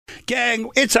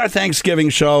Gang, it's our Thanksgiving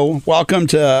show. Welcome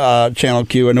to Channel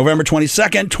Q. On November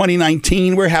 22nd,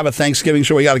 2019, we have a Thanksgiving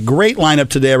show. We got a great lineup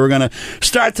today. We're going to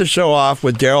start the show off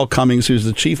with Daryl Cummings, who's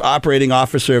the Chief Operating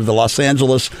Officer of the Los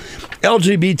Angeles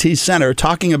LGBT Center,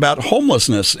 talking about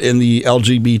homelessness in the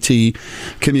LGBT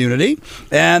community.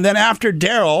 And then after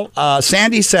Daryl,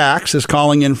 Sandy Sachs is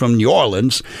calling in from New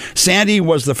Orleans. Sandy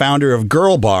was the founder of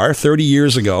Girl Bar 30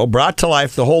 years ago, brought to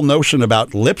life the whole notion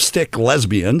about lipstick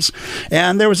lesbians.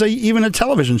 And there was even a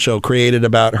television show created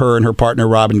about her and her partner,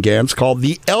 Robin Gans, called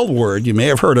The L Word. You may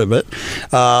have heard of it.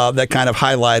 That kind of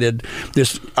highlighted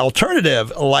this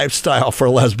alternative lifestyle for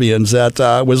lesbians that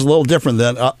was a little different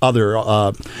than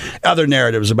other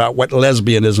narratives about what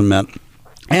lesbianism meant.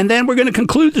 And then we're going to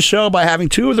conclude the show by having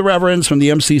two of the reverends from the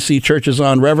MCC churches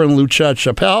on, Reverend Lucia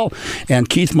Chappelle and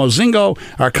Keith Mozingo,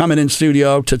 are coming in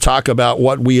studio to talk about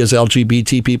what we as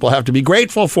LGBT people have to be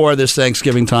grateful for this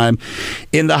Thanksgiving time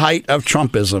in the height of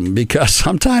Trumpism, because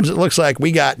sometimes it looks like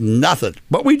we got nothing.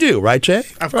 But we do, right, Jay?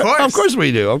 Of course. Of course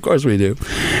we do. Of course we do.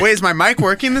 Wait, is my mic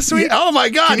working this week? Oh, my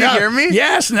God. Can you hear me?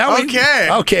 Yes. Now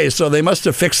Okay, so they must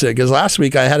have fixed it, because last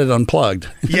week I had it unplugged.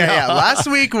 Yeah. Last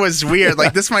week was weird.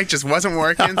 Like, this mic just wasn't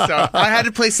working. So I had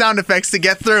to play sound effects to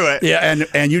get through it. Yeah,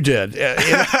 and you did.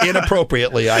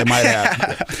 Inappropriately, I might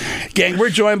add. Gang, we're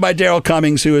joined by Daryl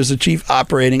Cummings, who is the Chief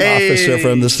Operating Officer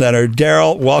from the center.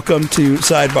 Daryl, welcome to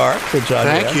Sidebar. Good job.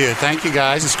 Thank you. Thank you,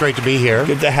 guys. It's great to be here.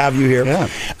 Good to have you here. Yeah.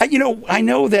 I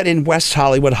know that in West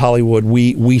Hollywood,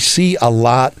 we see a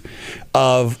lot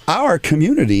of our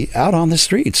community out on the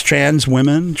streets. Trans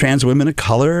women of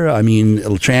color,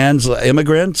 trans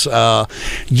immigrants,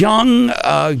 young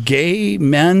gay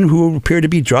men who appear to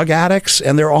be drug addicts,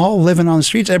 and they're all living on the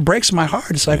streets. It breaks my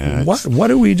heart. It's like, what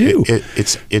do we do?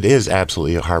 It is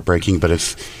absolutely heartbreaking, but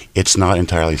it's not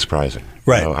entirely surprising.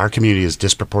 Right. Our community is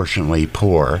disproportionately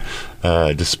poor,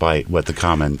 despite what the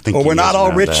common thinking is. Well, we're not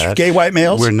all rich gay white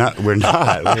males? We're not. We're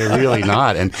really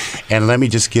not. And let me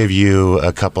just give you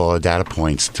a couple of data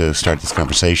points to start this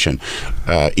conversation.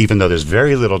 Even though there's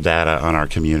very little data on our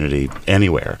community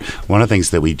anywhere, one of the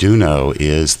things that we do know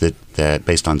is that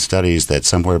based on studies, that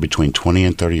somewhere between 20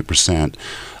 and 30%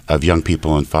 of young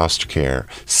people in foster care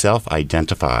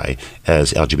self-identify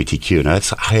as LGBTQ. Now,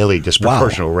 that's a highly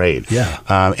disproportional rate. Yeah.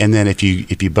 And then if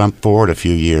you bump forward a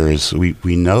few years,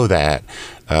 we know that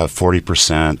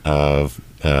 40% of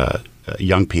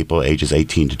young people ages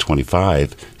 18 to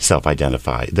 25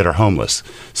 self-identify, that are homeless,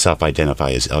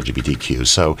 self-identify as LGBTQ.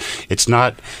 So it's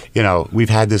not, we've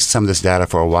had some of this data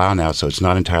for a while now, so it's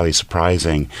not entirely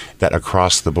surprising that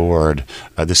across the board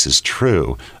this is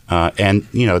true. And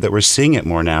that we're seeing it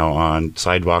more now on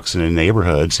sidewalks and in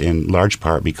neighborhoods, in large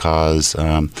part because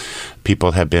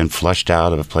people have been flushed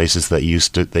out of places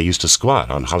that they used to squat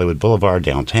on Hollywood Boulevard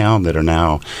downtown, that are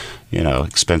now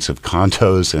expensive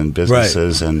condos and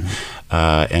businesses. Right.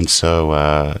 And so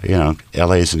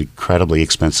LA is an incredibly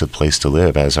expensive place to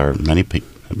live, as are many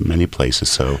places.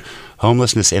 So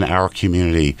homelessness in our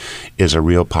community is a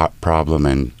real problem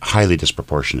and highly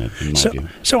disproportionate, in my view.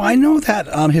 So I know that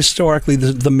historically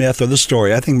the myth, or the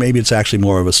story, I think maybe it's actually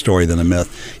more of a story than a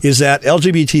myth, is that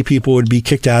LGBT people would be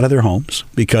kicked out of their homes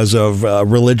because of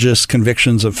religious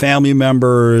convictions of family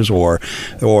members, or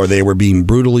they were being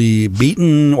brutally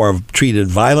beaten or treated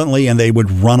violently, and they would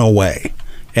run away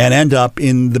and end up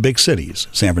in the big cities,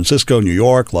 San Francisco, New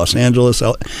York, Los Angeles.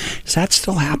 Does that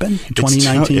still happen in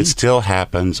 2019? It still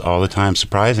happens all the time,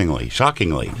 surprisingly,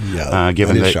 shockingly,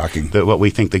 given that what we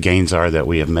think the gains are that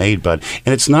we have made. And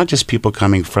it's not just people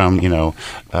coming from,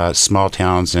 small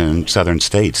towns in southern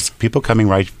states. It's people coming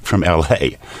right from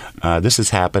L.A. This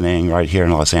is happening right here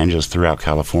in Los Angeles, throughout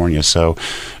California. So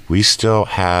we still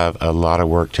have a lot of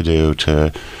work to do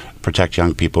to protect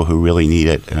young people who really need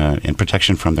it, and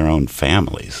protection from their own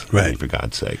families, right? For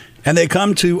God's sake. And they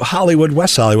come to Hollywood,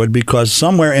 West Hollywood, because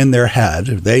somewhere in their head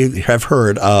they have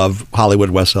heard of Hollywood,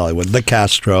 West Hollywood, the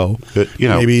Castro,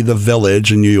 maybe the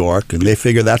Village in New York, and they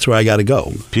figure that's where I got to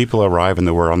go. People arrive and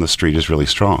the word on the street is really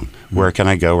strong. Mm-hmm. Where can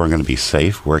I go where I'm going to be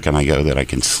safe? Where can I go that I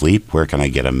can sleep? Where can I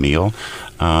get a meal?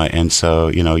 And so,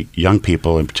 young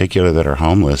people in particular that are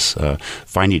homeless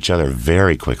find each other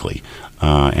very quickly.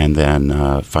 And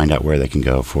then find out where they can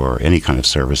go for any kind of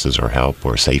services or help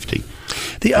or safety.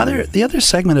 The other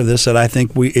segment of this that I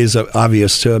think is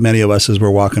obvious to many of us as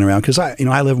we're walking around, because I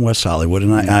live in West Hollywood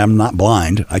and I'm not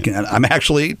blind. I'm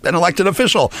actually an elected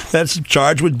official that's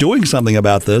charged with doing something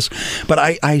about this. But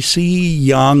I see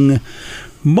young,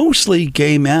 mostly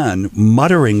gay men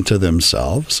muttering to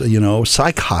themselves,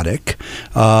 psychotic.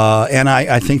 And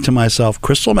I think to myself,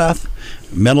 crystal meth,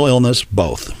 mental illness,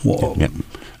 both. Yep.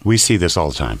 We see this all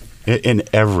the time. in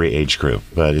every age group,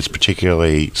 but it's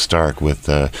particularly stark with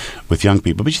young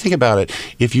people. But you think about it: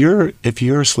 if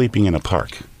you're sleeping in a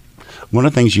park, one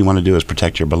of the things you want to do is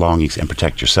protect your belongings and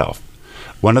protect yourself.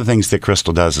 One of the things that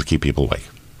Crystal does is keep people awake.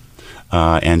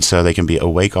 And so they can be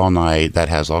awake all night. That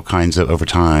has all kinds of, over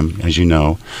time, as you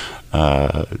know,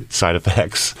 side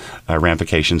effects,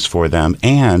 ramifications for them.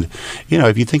 And,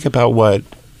 if you think about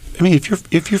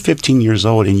if you're 15 years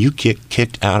old and you get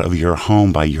kicked out of your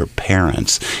home by your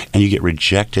parents and you get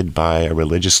rejected by a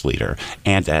religious leader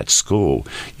and at school,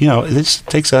 this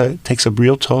takes a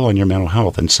real toll on your mental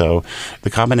health. And so the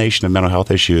combination of mental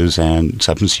health issues and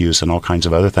substance use and all kinds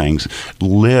of other things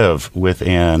live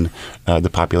within the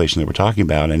population that we're talking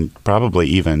about. And probably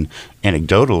even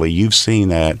anecdotally, you've seen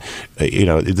that,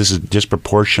 this is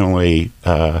disproportionately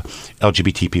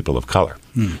LGBT people of color.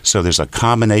 So there's a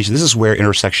combination. This is where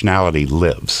intersectionality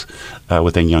lives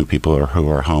within young people who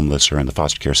are homeless or in the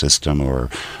foster care system or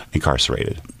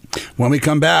incarcerated. When we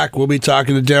come back, we'll be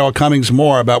talking to Daryl Cummings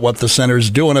more about what the center's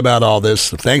doing about all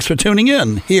this. Thanks for tuning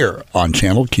in here on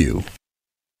Channel Q.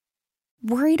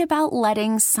 Worried about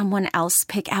letting someone else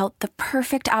pick out the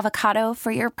perfect avocado for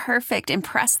your perfect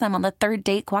impress them on the third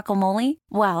date guacamole?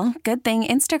 Well, good thing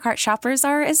Instacart shoppers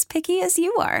are as picky as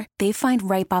you are. They find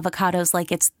ripe avocados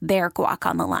like it's their guac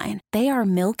on the line. They are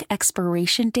milk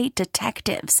expiration date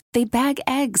detectives. They bag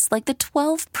eggs like the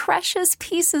 12 precious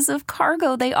pieces of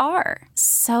cargo they are.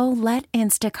 So let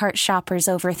Instacart shoppers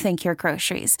overthink your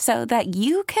groceries so that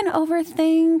you can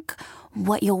overthink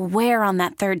what you'll wear on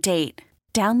that third date.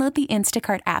 Download the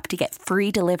Instacart app to get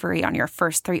free delivery on your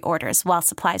first 3 orders while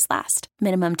supplies last.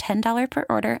 Minimum $10 per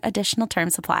order. Additional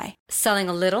terms apply. Selling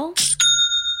a little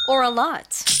or a lot?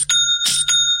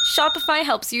 Shopify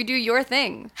helps you do your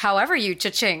thing, however you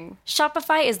cha-ching.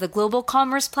 Shopify is the global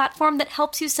commerce platform that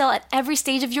helps you sell at every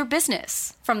stage of your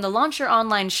business. From the launch your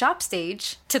online shop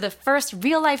stage, to the first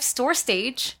real-life store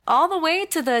stage, all the way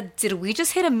to the did we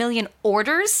just hit 1 million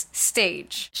orders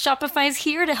stage. Shopify's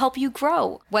here to help you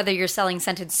grow. Whether you're selling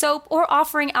scented soap or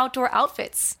offering outdoor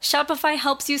outfits, Shopify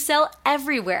helps you sell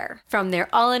everywhere. From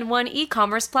their all-in-one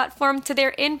e-commerce platform to their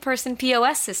in-person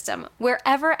POS system,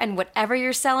 wherever and whatever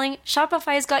you're selling,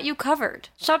 Shopify's got you covered.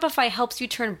 Shopify helps you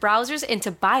turn browsers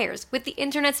into buyers with the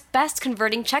internet's best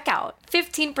converting checkout.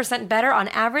 15% better on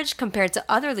average compared to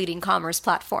other leading commerce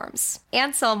platforms.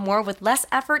 And sell more with less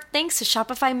effort thanks to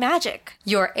Shopify Magic,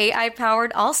 your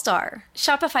AI-powered all-star.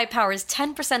 Shopify powers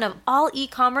 10% of all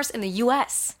e-commerce in the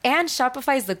U.S. And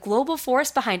Shopify is the global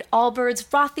force behind Allbirds,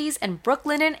 Rothy's, and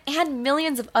Brooklinen, and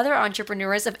millions of other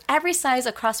entrepreneurs of every size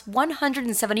across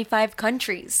 175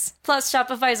 countries. Plus,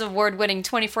 Shopify's award-winning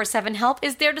 24/7 help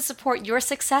is there to support your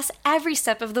success every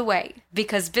step of the way.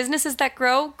 Because businesses that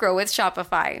grow, grow with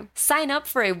Shopify. Sign up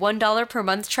for a $1 per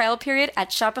month trial period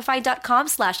at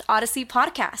shopify.com/Odyssey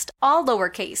Podcast, all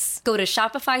lowercase. Go to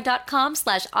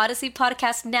shopify.com/Odyssey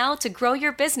Podcast now to grow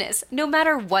your business, no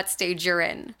matter what stage you're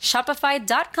in.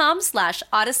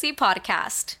 Shopify.com/Odyssey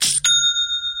Podcast.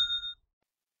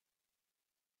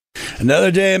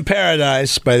 Another Day in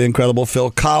Paradise by the incredible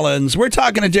Phil Collins. We're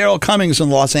talking to Daryl Cummings from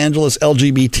the Los Angeles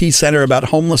LGBT Center about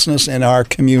homelessness in our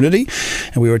community.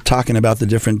 And we were talking about the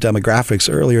different demographics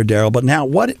earlier, Daryl. But now,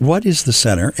 what is the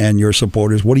center and your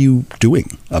supporters? What are you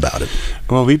doing about it?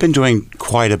 Well, we've been doing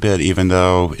quite a bit, even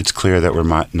though it's clear that we're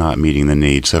not meeting the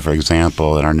needs. So, for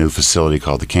example, in our new facility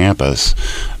called the Campus,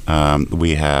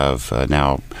 we have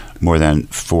now more than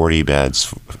 40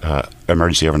 beds,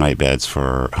 emergency overnight beds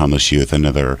for homeless youth,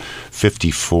 another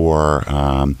 54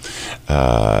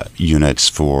 units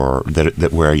for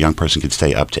that where a young person could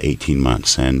stay up to 18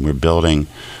 months. And we're building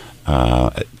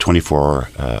 24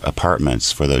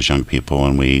 apartments for those young people,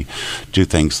 and we do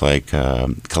things like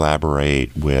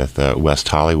collaborate with West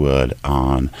Hollywood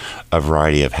on a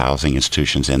variety of housing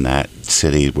institutions in that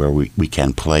city where we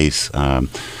can place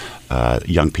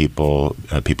young people,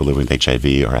 people living with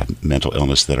HIV or have mental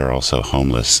illness that are also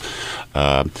homeless.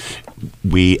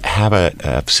 We have a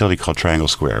facility called Triangle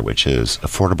Square, which is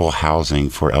affordable housing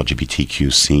for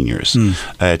LGBTQ seniors.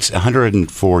 It's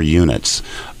 104 units.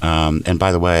 And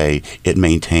by the way, it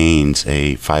maintains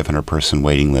a 500-person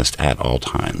waiting list at all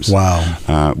times.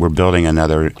 Wow. We're building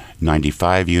another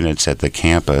 95 units at the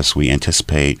campus. We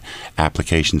anticipate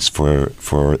applications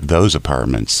for those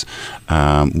apartments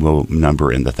will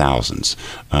number in the thousands.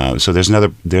 So there's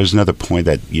another point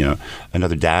that,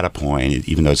 another data point,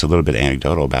 even though it's a little bit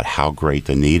anecdotal, about how how great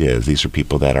the need is. These are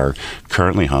people that are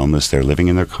currently homeless. They're living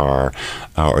in their car,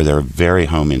 or they're very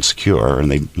home insecure,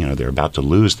 and they're about to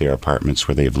lose their apartments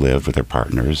where they've lived with their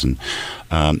partners. And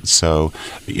so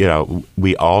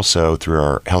we also, through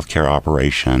our healthcare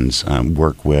operations,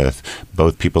 work with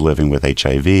both people living with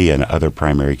HIV and other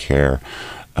primary care.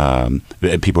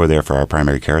 People are there for our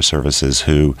primary care services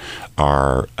who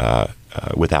are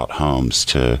without homes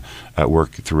to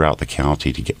work throughout the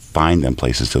county to find them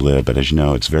places to live. But as you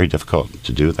know, it's very difficult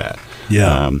to do that.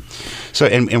 Yeah. So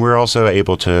we're also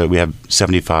able to. We have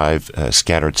 75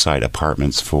 scattered site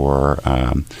apartments for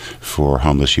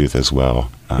homeless youth as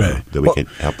well. Right. That we can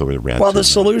help them with rent. Well, the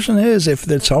solution is, if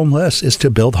it's homeless, is to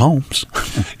build homes.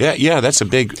 Yeah, that's a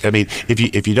big. I mean,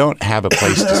 if you don't have a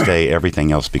place to stay,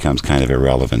 everything else becomes kind of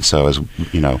irrelevant. So, as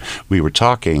we were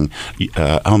talking,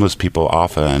 homeless people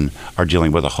often are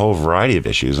dealing with a whole variety of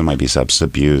issues. It might be substance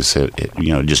abuse,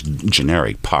 just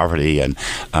generic poverty and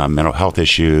mental health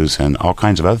issues and all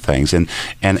kinds of other things. And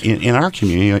in our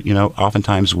community,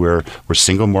 oftentimes we're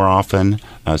single more often,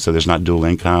 so there's not dual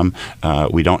income.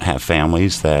 We don't have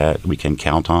families that we can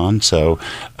count on, so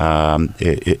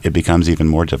it becomes even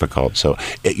more difficult. So,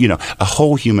 a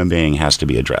whole human being has to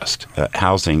be addressed.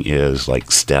 Housing is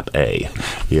like step A.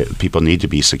 People need to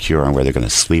be secure on where they're going to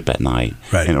sleep at night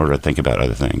in order to think about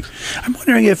other things. I'm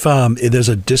wondering if there's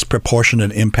a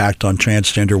disproportionate impact on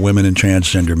transgender women and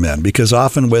transgender men, because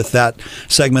often with that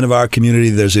segment of our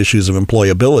community, there's issues of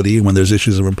employability. When there's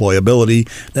issues of employability,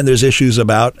 then there's issues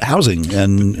about housing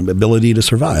and ability to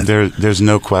survive. There's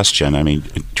no question. I mean,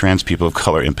 trans people of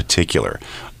color in particular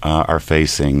are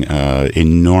facing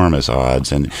enormous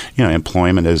odds, and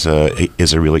employment is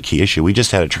a really key issue. We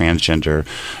just had a transgender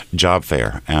job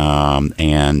fair,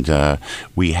 and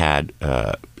we had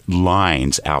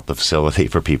lines out the facility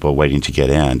for people waiting to get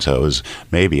in. So it was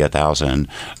maybe 1,000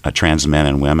 trans men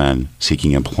and women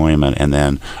seeking employment, and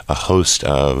then a host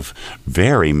of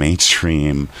very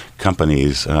mainstream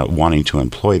companies wanting to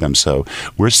employ them. So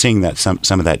we're seeing that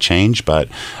some of that change, but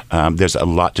there's a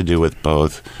lot to do with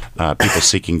both people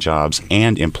seeking jobs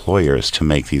and employers to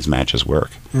make these matches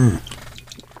work.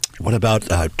 What about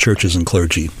churches and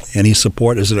clergy? Any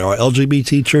support? Is it our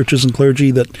LGBT churches and clergy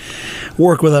that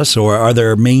work with us, or are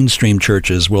there mainstream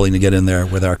churches willing to get in there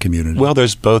with our community? Well,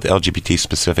 there's both LGBT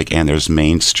specific and there's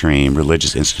mainstream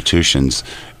religious institutions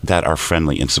that are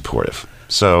friendly and supportive.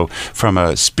 So from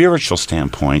a spiritual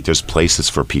standpoint, there's places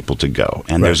for people to go,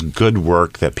 and there's good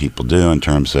work that people do in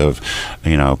terms of,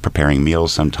 preparing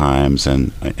meals sometimes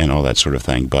and all that sort of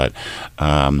thing. But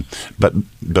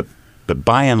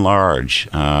by and large,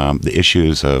 the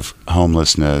issues of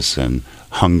homelessness and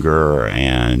hunger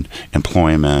and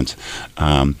employment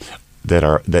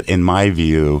that in my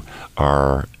view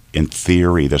are, in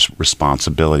theory, the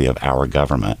responsibility of our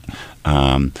government,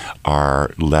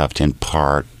 are left in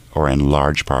part or in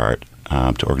large part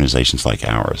to organizations like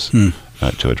ours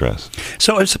to address.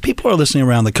 So if people are listening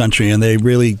around the country and they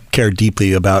really care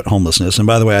deeply about homelessness, and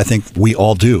by the way, I think we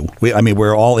all do.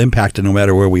 We're all impacted no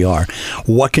matter where we are.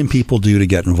 What can people do to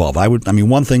get involved?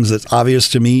 One thing that's obvious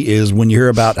to me is when you hear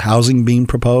about housing being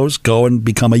proposed, go and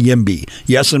become a YIMBY.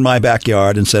 Yes, in my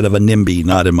backyard instead of a NIMBY,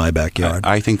 not in my backyard.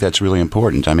 I think that's really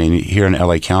important. I mean, here in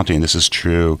LA County, and this is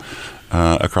true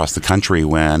across the country,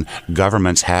 when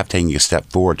governments have taken a step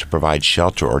forward to provide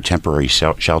shelter or temporary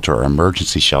shelter or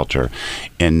emergency shelter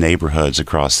in neighborhoods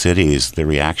across cities, the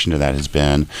reaction to that has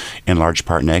been in large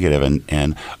part negative.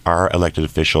 And our elected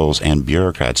officials and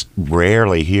bureaucrats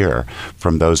rarely hear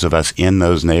from those of us in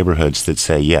those neighborhoods that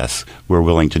say, yes, we're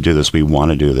willing to do this, we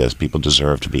want to do this, people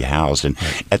deserve to be housed. And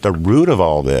at the root of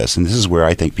all this, and this is where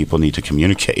I think people need to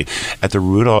communicate, at the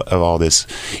root of all this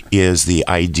is the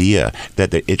idea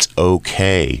that it's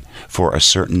okay for a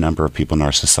certain number of people in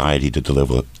our society to live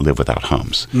without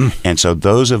homes. And so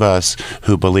those of us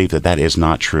who believe that is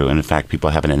not true, and in fact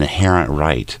people have an inherent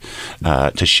right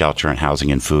to shelter and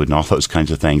housing and food and all those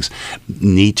kinds of things,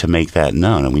 need to make that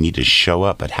known. And we need to show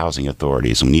up at housing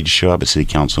authorities, and we need to show up at city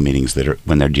council meetings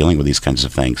when they're dealing with these kinds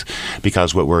of things,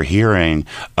 because what we're hearing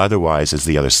otherwise is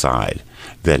the other side,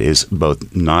 that is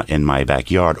both not in my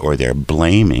backyard, or they're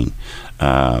blaming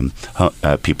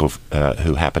people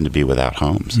who happen to be without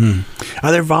homes.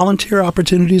 Are there volunteer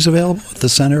opportunities available at the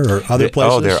center or other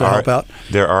places to help out?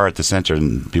 There are at the center,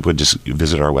 and people just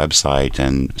visit our website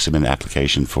and submit an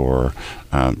application for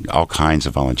all kinds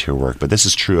of volunteer work. But this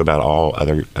is true about all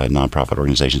other nonprofit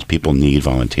organizations. People need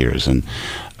volunteers, and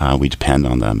we depend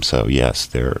on them. So yes,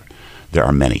 there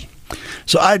are many.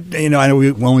 So I know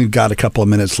we've only got a couple of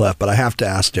minutes left, but I have to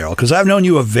ask Daryl, because I've known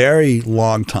you a very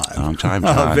long time. John.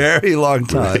 A very long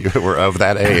time. We're of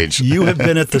that age. You have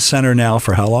been at the center now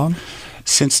for how long?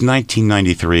 Since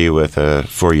 1993, with a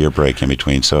 4-year break in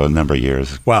between, so a number of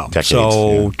years. Wow. Decades,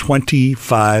 So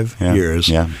 25 Yeah. years.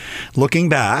 Yeah. Looking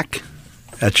back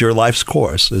at your life's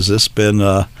course, has this been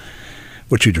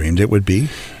what you dreamed it would be?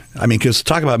 I mean, because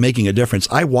talk about making a difference.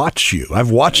 I watch you. I've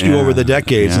watched you over the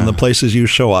decades in the places you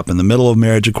show up, in the middle of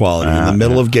marriage equality, in the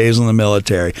middle of gays in the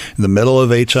military, in the middle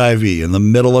of HIV, in the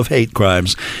middle of hate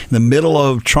crimes, in the middle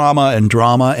of trauma and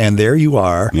drama, and there you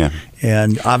are. Yeah.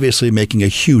 And obviously making a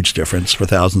huge difference for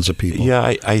thousands of people.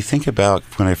 Yeah, I think about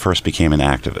when I first became an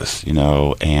activist,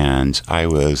 and I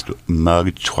was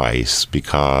mugged twice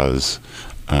because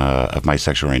of my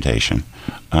sexual orientation.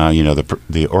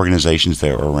 The organizations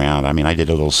that were around. I mean, I did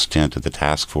a little stint at the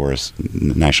task force,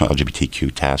 National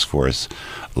LGBTQ Task Force,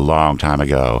 a long time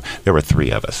ago. There were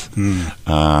 3 of us.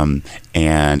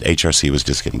 And HRC was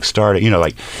just getting started.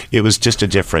 It was just a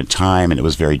different time, and it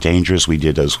was very dangerous. We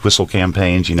did those whistle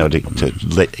campaigns, to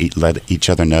let each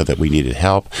other know that we needed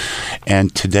help.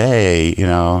 And today,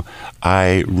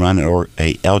 I run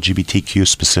a LGBTQ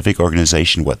specific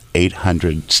organization with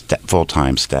 800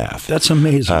 full-time staff. That's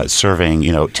amazing. Serving,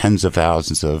 tens of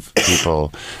thousands of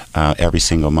people every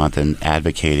single month and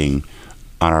advocating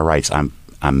on our rights. I'm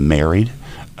married.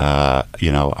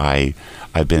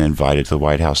 I've been invited to the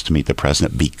White House to meet the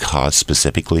president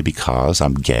specifically because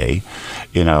I'm gay.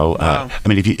 Wow. I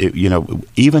mean,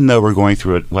 even though we're going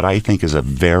through what I think is a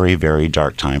very, very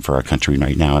dark time for our country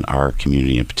right now, and our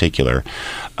community in particular,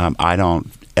 I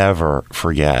don't ever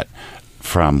forget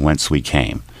from whence we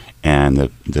came and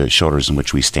the shoulders in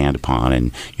which we stand upon.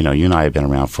 And, you and I have been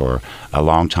around for a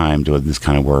long time doing this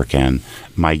kind of work. And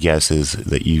my guess is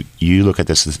that you look at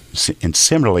this and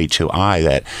similarly to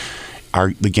that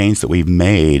the gains that we've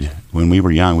made when we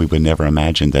were young, we would never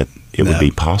imagine that it would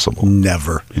be possible.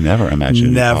 Never. Never imagined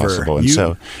it Never. possible. And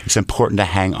so it's important to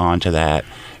hang on to that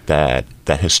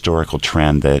historical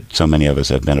trend that so many of us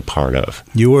have been a part of.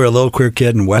 You were a little queer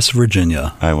kid in West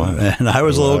Virginia. I was. And I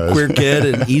was a little queer kid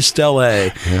in East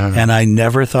L.A. Yeah. And I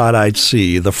never thought I'd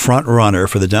see the front runner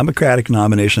for the Democratic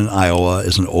nomination in Iowa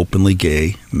is an openly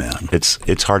gay man.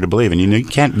 It's hard to believe. And you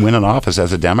can't win an office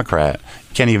as a Democrat.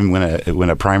 You can't even win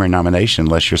a primary nomination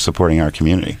unless you're supporting our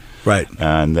community. Right.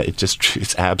 And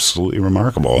it's absolutely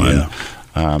remarkable. Yeah.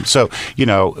 And, so,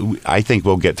 I think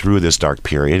we'll get through this dark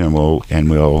period, and we'll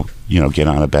get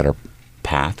on a better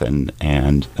path, and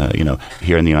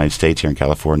here in the United States, here in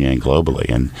California, and globally,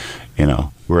 and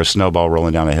we're a snowball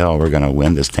rolling down a hill. We're going to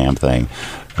win this damn thing,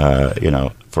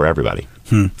 for everybody.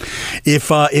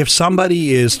 If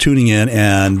somebody is tuning in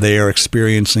and they are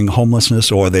experiencing homelessness,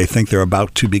 or they think they're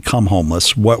about to become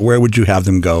homeless, where would you have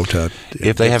them go to?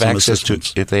 If they have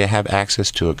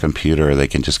access to a computer, they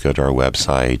can just go to our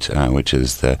website, which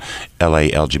is the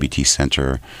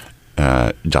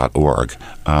LALGBTcenter.org,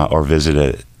 or visit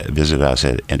us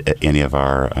at any of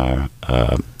our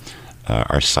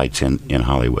sites in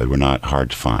Hollywood. We're not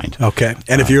hard to find. Okay.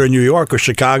 And if you're in New York or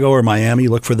Chicago or Miami,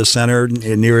 look for the center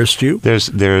nearest you. There's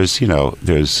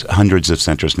hundreds of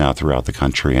centers now throughout the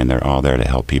country, and they're all there to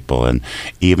help people. And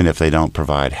even if they don't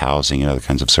provide housing and other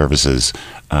kinds of services,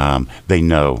 they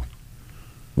know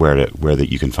where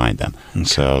that you can find them. Okay.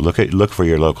 So look for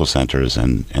your local centers,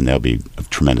 and they'll be of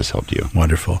tremendous help to you.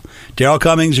 Wonderful. Daryl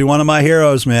Cummings, you're one of my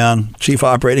heroes, man. Chief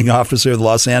Operating Officer of the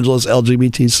Los Angeles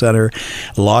LGBT Center,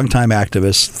 a longtime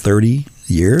activist, 30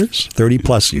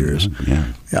 plus years.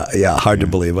 Yeah. Hard to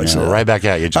believe. Right back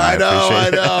at you, John. I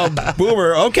know.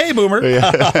 Boomer. Okay, Boomer.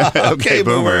 Okay,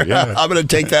 Boomer. Yeah. I'm going to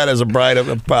take that as a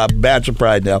badge of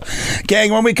pride now.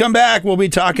 Gang, when we come back, we'll be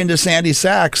talking to Sandy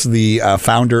Sachs, the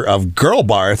founder of Girl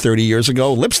Bar 30 years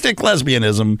ago, Lipstick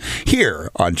Lesbianism, here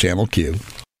on Channel Q.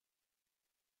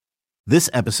 This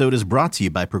episode is brought to you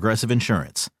by Progressive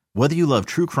Insurance. Whether you love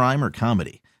true crime or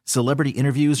comedy, celebrity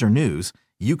interviews or news,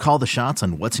 you call the shots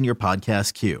on what's in your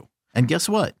podcast queue. And guess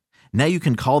what? Now you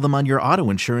can call them on your auto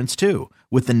insurance too,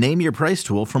 with the Name Your Price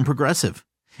tool from Progressive.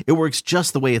 It works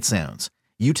just the way it sounds.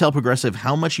 You tell Progressive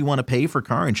how much you want to pay for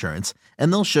car insurance,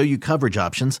 and they'll show you coverage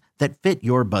options that fit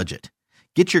your budget.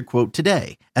 Get your quote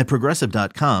today at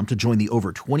Progressive.com to join the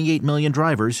over 28 million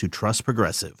drivers who trust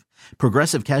Progressive.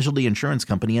 Progressive Casualty Insurance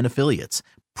Company and Affiliates.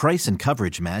 Price and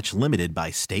coverage match limited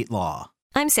by state law.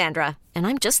 I'm Sandra, and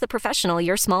I'm just the professional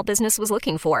your small business was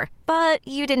looking for. But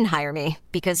you didn't hire me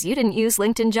because you didn't use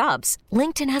LinkedIn Jobs.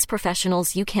 LinkedIn has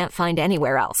professionals you can't find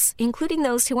anywhere else, including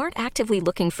those who aren't actively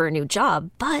looking for a new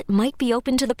job, but might be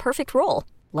open to the perfect role,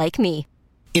 like me.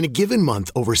 In a given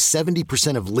month, over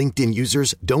 70% of LinkedIn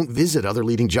users don't visit other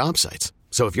leading job sites.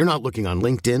 So if you're not looking on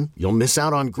LinkedIn, you'll miss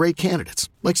out on great candidates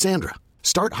like Sandra.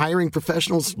 Start hiring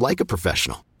professionals like a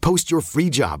professional. Post your free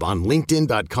job on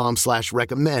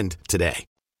linkedin.com/recommend today.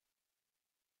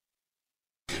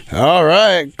 All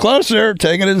right, closer,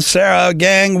 taking it in Sarah.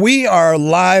 Gang, we are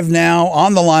live now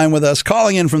on the line with us,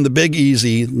 calling in from the Big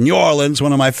Easy, New Orleans,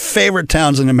 one of my favorite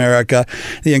towns in America,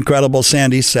 the incredible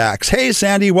Sandy Sachs. Hey,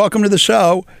 Sandy, welcome to the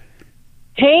show.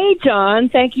 Hey, John.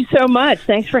 Thank you so much.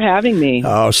 Thanks for having me.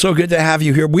 Oh, so good to have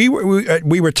you here. We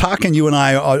were talking, you and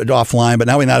I, offline, but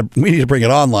now we need to bring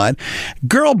it online.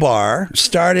 Girl Bar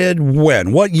started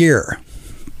when? What year?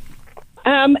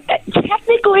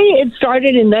 Technically, it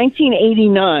started in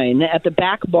 1989 at the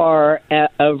back bar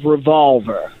of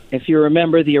Revolver. If you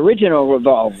remember the original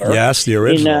Revolver. Yes, the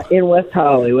original. In West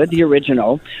Hollywood, the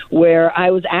original, where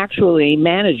I was actually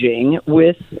managing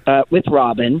with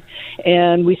Robin,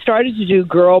 and we started to do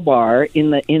Girl Bar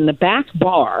in the back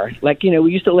bar. Like, you know,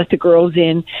 we used to let the girls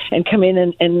in and come in,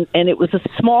 and it was a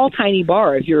small, tiny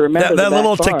bar, if you remember that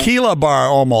little bar. Tequila bar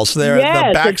almost there yes, at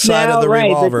the back side of the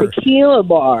Revolver. The Tequila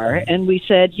bar. And we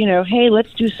said, you know, hey,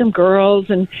 let's do some girls,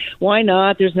 and why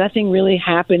not? There's nothing really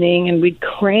happening, and we'd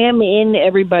cram in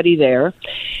everybody there.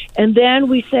 And then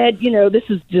we said, you know, this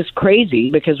is just crazy,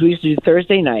 because we used to do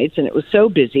Thursday nights, and it was so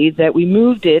busy that we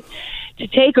moved it to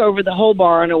take over the whole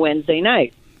bar on a Wednesday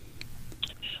night.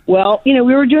 Well, you know,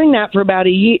 we were doing that for about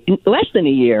less than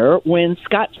a year, when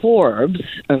Scott Forbes,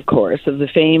 of course, of the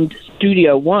famed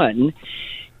Studio One,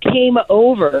 came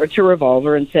over to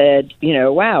Revolver and said, you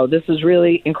know, wow, this is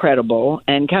really incredible.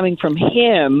 And coming from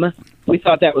him, we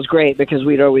thought that was great, because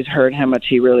we'd always heard how much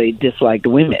he really disliked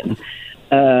women.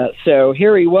 So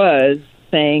here he was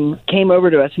came over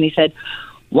to us, and he said,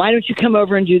 why don't you come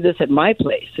over and do this at my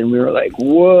place? And we were like,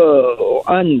 whoa,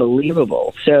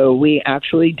 unbelievable. So we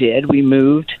actually did. We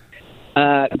moved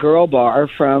Girl Bar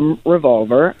from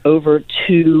Revolver over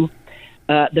to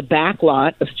the back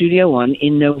lot of Studio One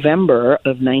in November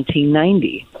of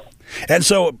 1990. And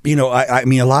so, you know, I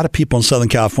mean, a lot of people in Southern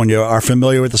California are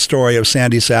familiar with the story of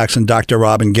Sandy Sachs and Dr.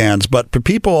 Robin Gans, but for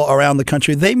people around the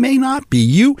country, they may not be.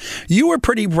 You were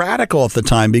pretty radical at the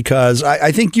time, because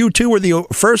I think you two were the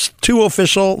first two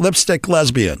official lipstick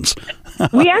lesbians.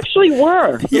 We actually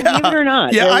were, believe it or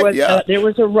not. There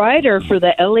was a writer for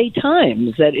the LA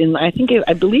Times that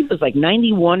I believe it was like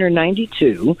 91 or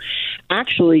 92,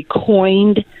 actually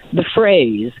coined the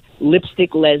phrase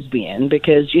lipstick lesbian,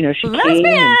 because, you know, she came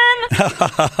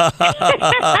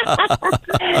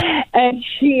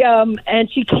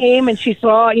and she came and she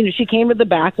saw, you know, she came to the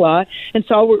back lot and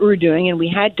saw what we were doing, and we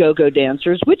had go-go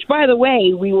dancers, which, by the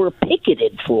way, we were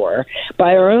picketed for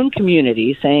by our own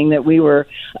community, saying that we were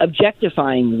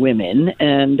objectifying women,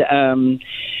 and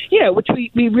you know, which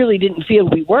we really didn't feel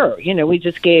we were. You know, we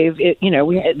just gave it, you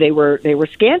know, they were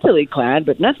scantily clad,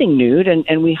 but nothing nude,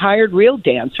 and we hired real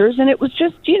dancers, and it was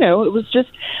just, you know, it was just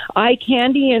eye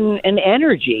candy and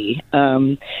energy.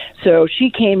 So she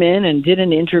came in and did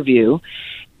an interview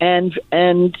and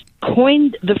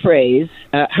coined the phrase.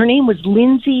 Her name was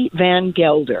Lindsay Van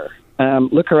Gelder.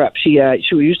 Look her up. She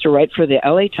used to write for the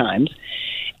LA Times.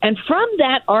 And from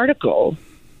that article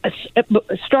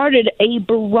started a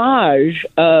barrage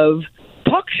of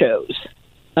talk shows.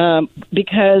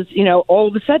 Because, you know, all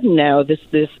of a sudden now this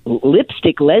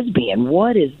lipstick lesbian,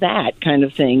 what is that kind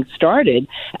of thing, started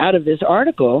out of this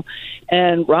article.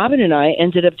 And Robin and I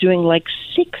ended up doing like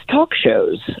 6 talk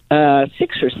shows, 6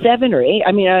 or 7 or 8.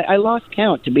 I mean, I lost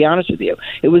count, to be honest with you.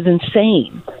 It was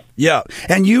insane. Yeah,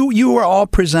 and you were all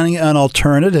presenting an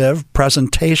alternative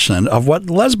presentation of what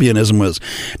lesbianism was.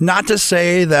 Not to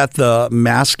say that the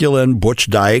masculine Butch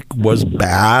Dyke was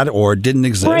bad or didn't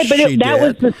exist. Right, but that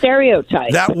was the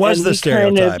stereotype. That was the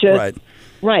stereotype, right.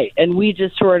 Right, and we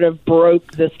just sort of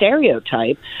broke the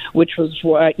stereotype, which was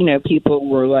why, you know, people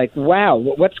were like, wow,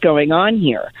 what's going on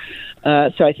here?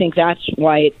 So I think that's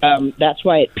why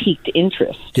it piqued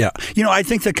interest. Yeah. You know, I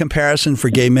think the comparison for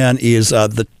gay men is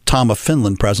the Tom of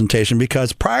Finland presentation,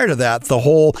 because prior to that, the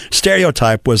whole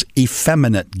stereotype was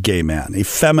effeminate gay man,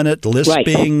 effeminate,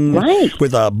 lisping,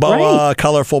 with a boa,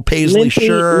 colorful paisley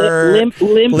shirt,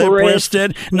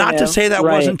 limp-wristed. Not to say that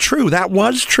wasn't true. That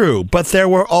was true. But there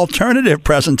were alternative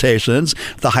presentations,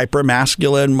 the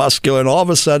hyper-masculine, muscular, and all of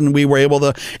a sudden we were able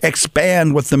to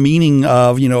expand what the meaning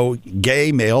of, you know,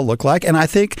 gay male looked like. And I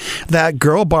think that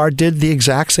Girl Bar did the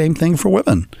exact same thing for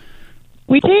women.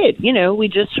 We did. You know, we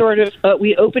just sort of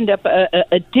we opened up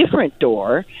a different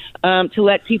door to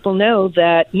let people know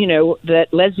that, you know,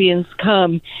 that lesbians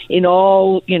come in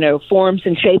all, you know, forms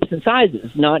and shapes and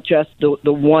sizes, not just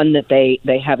the one that they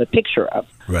have a picture of.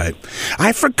 Right.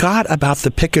 I forgot about the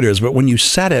picketers, but when you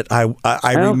said it, I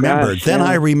remembered. Gosh, then yeah.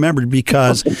 I remembered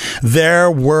because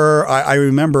there were, I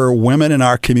remember women in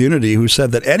our community who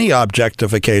said that any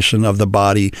objectification of the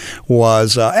body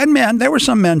was, and men, there were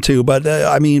some men too, but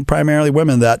I mean, primarily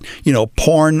women, that,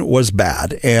 porn was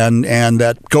bad and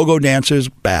that go-go dancers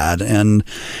bad. And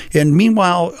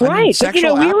meanwhile, right. I mean,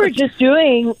 sexual we were just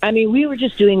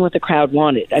doing what the crowd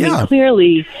wanted. I mean,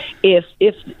 clearly, if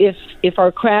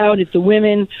our crowd, if the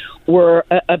women were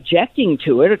objecting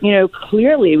to it,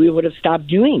 clearly we would have stopped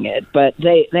doing it. But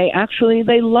they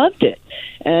loved it,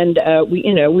 and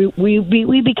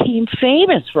we became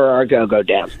famous for our go-go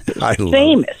dances.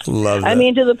 Famous. Love that. I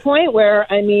mean, to the point where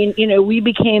we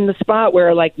became the spot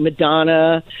where like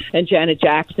Madonna and Janet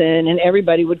Jackson and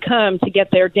everybody would come to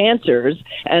get their dancers,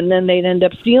 and then they'd end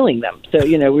up stealing them. So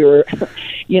we were,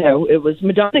 it was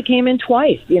Madonna came in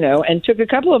twice, and took a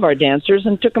couple of our dancers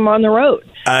and took them on the road.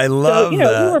 I love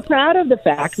that. We were proud of the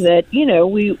fact that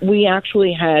we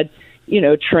actually had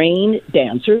trained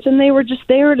dancers, and they were just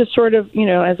there to sort of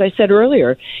as I said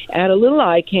earlier, add a little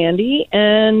eye candy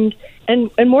and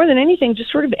more than anything,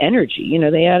 just sort of energy.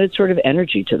 They added sort of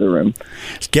energy to the room.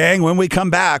 Gang, when we come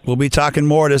back, we'll be talking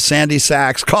more to Sandy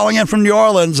Sachs, calling in from New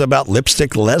Orleans about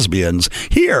lipstick lesbians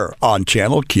here on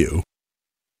Channel Q.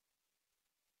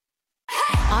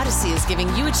 Odyssey is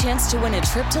giving you a chance to win a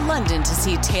trip to London to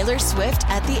see Taylor Swift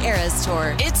at the Eras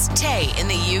Tour. It's Tay in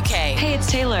the UK. Hey,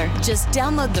 it's Taylor. Just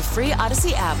download the free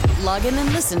Odyssey app, log in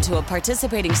and listen to a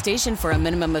participating station for a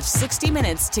minimum of 60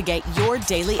 minutes to get your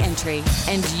daily entry.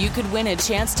 And you could win a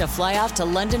chance to fly off to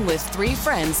London with 3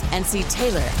 friends and see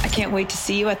Taylor. I can't wait to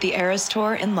see you at the Eras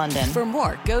Tour in London. For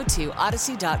more, go to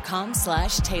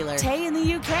odyssey.com/Taylor. Tay in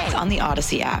the UK. It's on the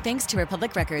Odyssey app. Thanks to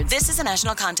Republic Records. This is a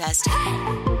national contest.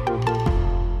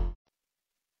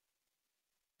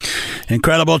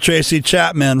 Incredible Tracy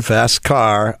Chapman, Fast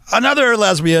Car. Another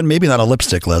lesbian, maybe not a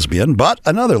lipstick lesbian, but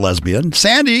another lesbian.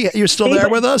 Sandy, you're still there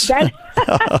with us?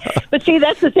 But see,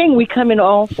 that's the thing. We come in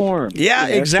all forms. Yeah,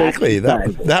 exactly.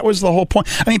 That was the whole point.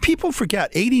 I mean, people forget,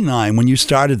 89, when you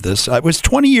started this, it was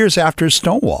 20 years after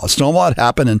Stonewall. Stonewall had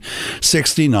happened in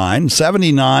 69.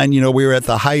 79, we were at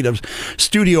the height of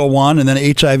Studio One, and then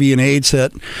HIV and AIDS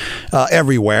hit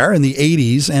everywhere in the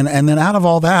 80s. And then out of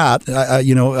all that,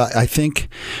 I think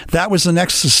that was the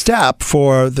next step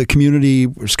for the community,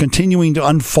 was continuing to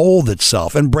unfold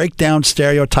itself and break down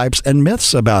stereotypes and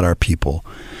myths about our people.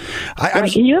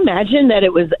 Can you imagine that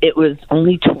it was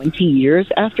only 20 years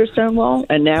after Stonewall,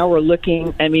 and now we're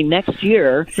looking? I mean, next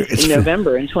year in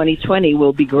November in 2020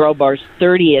 will be Girl Bar's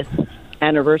 30th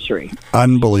anniversary.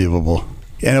 Unbelievable.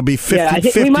 And it'll be 50. Yeah, I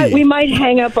think 50. we might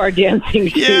hang up our dancing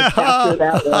shoes after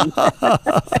that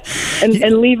one,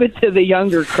 and leave it to the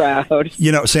younger crowd.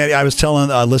 Sandy, I was telling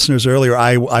listeners earlier,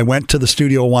 I went to the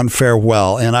Studio One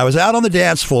farewell, and I was out on the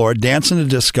dance floor dancing a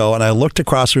disco, and I looked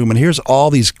across the room, and here's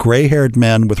all these gray-haired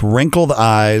men with wrinkled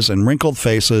eyes and wrinkled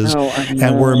faces,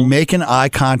 and we're making eye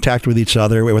contact with each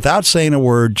other without saying a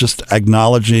word, just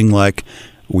acknowledging, like,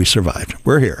 we survived.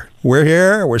 We're here.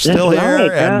 We're still here.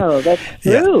 Right. And, that's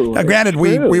true. Yeah. Now, granted,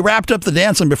 we wrapped up the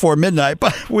dancing before midnight,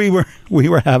 but we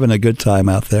were having a good time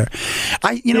out there.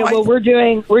 We're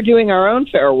doing our own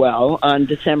farewell on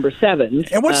December 7th.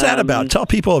 And what's that about? Tell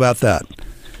people about that.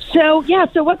 So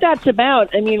what that's about,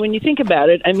 I mean, when you think about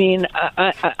it, I mean,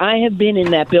 I have been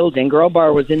in that building. Girl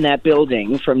Bar was in that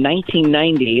building from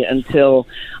 1990 until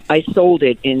I sold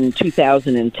it in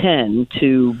 2010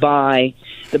 to buy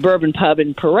the Bourbon Pub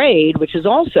and Parade, which is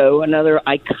also another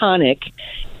iconic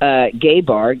gay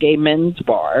men's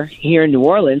bar here in New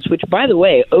Orleans, which, by the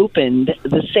way, opened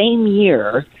the same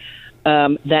year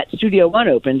that Studio One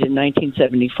opened in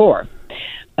 1974.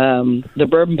 The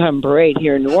Bourbon Pub and Parade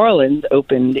here in New Orleans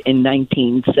opened in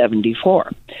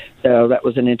 1974. So that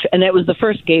was and that was the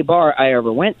first gay bar I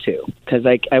ever went to, because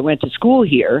I went to school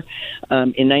here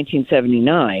in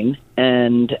 1979,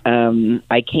 and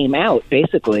I came out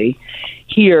basically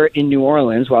here in New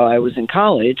Orleans while I was in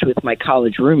college with my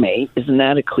college roommate. Isn't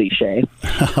that a cliche?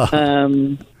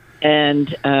 The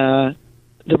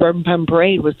Bourbon Pub and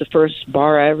Parade was the first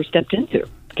bar I ever stepped into,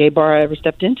 gay bar I ever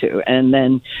stepped into, and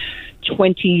then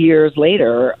 20 years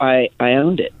later, I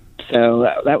owned it. So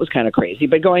that was kind of crazy.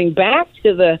 But going back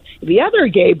to the other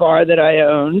gay bar that I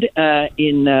owned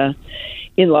in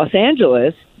Los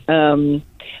Angeles,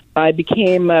 I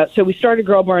became so we started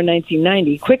Girl Bar in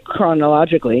 1990. Quick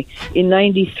chronologically, in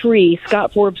 93,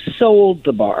 Scott Forbes sold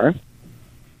the bar,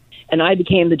 and I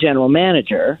became the general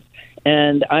manager.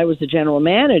 And I was the general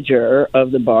manager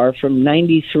of the bar from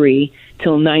 93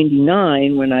 till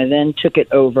 99, when I then took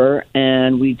it over,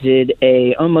 and we did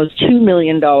a almost $2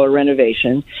 million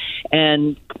renovation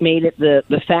and made it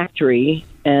the factory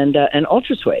and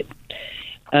Ultra Suede.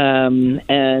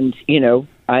 And, you know,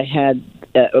 I had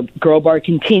Girl Bar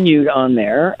continued on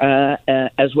there,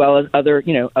 as well as other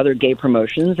gay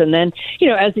promotions. And then, you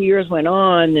know, as the years went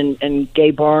on and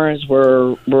gay bars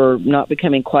were not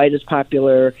becoming quite as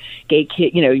popular, gay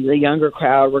kid, you know, the younger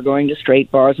crowd were going to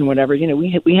straight bars and whatever, you know,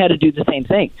 we had to do the same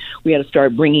thing. We had to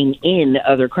start bringing in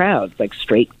other crowds, like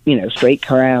straight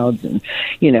crowds and,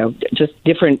 you know, just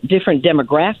different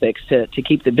demographics to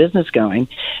keep the business going.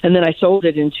 And then I sold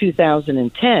it in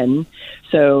 2010.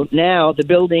 So now the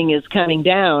building is coming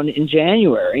down in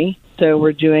January. So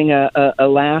we're doing a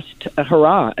last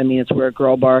hurrah. I mean, it's where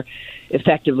Girl Bar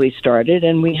effectively started,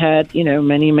 and we had, you know,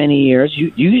 many, many years.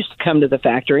 You used to come to the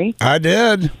factory. I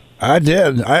did. I've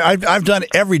done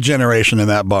every generation in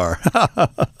that bar.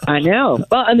 I know.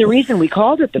 Well, and the reason we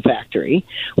called it the factory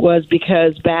was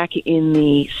because back in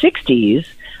the 60s,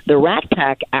 the Rat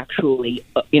Pack actually,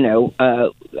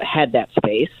 had that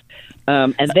space.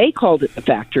 And they called it the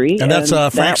factory. And that's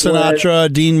Frank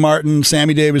Sinatra, Dean Martin,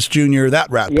 Sammy Davis Jr.,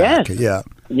 that Rat Pack. Yes. Yeah.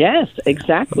 Yes,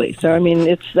 exactly. So, I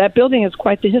mean, that building is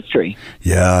quite the history.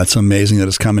 Yeah, it's amazing that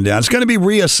it's coming down. It's going to be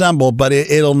reassembled, but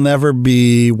it'll never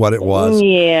be what it was.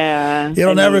 Yeah.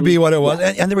 It'll never be what it was.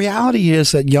 And the reality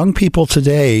is that young people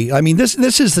today, I mean, this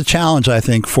is the challenge, I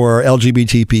think, for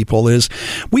LGBT people, is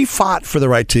we fought for the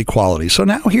right to equality. So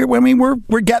now here, I mean,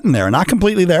 we're getting there. Not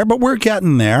completely there, but we're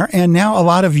getting there. And now a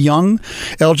lot of young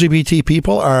LGBT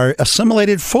people are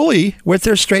assimilated fully with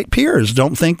their straight peers,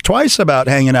 don't think twice about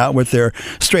hanging out with their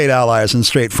straight allies and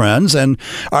straight friends, and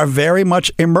are very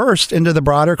much immersed into the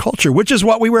broader culture, which is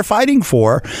what we were fighting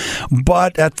for.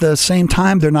 But at the same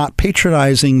time, they're not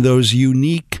patronizing those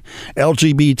unique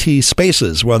LGBT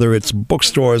spaces, whether it's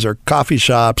bookstores or coffee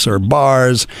shops or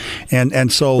bars.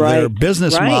 And so their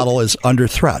business model is under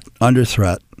threat.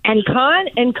 And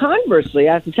conversely,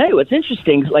 I have to tell you what's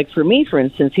interesting, like for me, for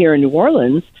instance, here in New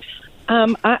Orleans,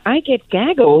 I get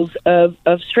gaggles of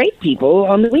straight people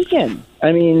on the weekend.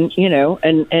 I mean, you know,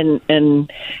 and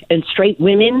straight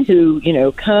women who, you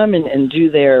know, come and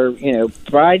do their, you know,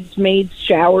 bridesmaids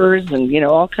showers and, you know,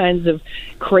 all kinds of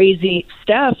crazy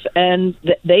stuff. And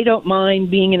they don't mind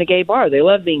being in a gay bar. They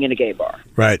love being in a gay bar.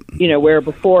 Right. You know, where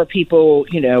before people,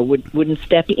 you know, wouldn't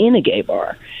step in a gay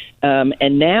bar.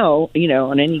 And now, you know,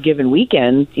 on any given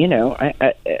weekend, you know,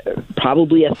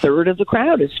 probably a third of the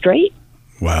crowd is straight.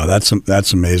 Wow,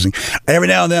 that's amazing. Every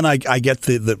now and then I get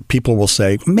the people will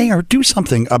say, Mayor, do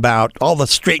something about all the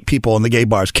straight people in the gay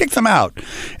bars. Kick them out.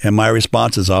 And my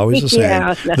response is always the same.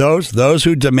 Yeah. Those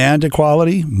who demand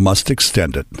equality must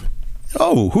extend it.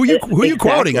 Oh, who you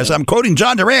quoting? I said, I'm quoting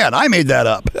John Duran. I made that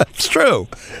up. It's true.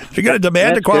 If you're going to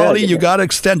demand equality, you got to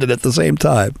extend it at the same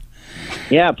time.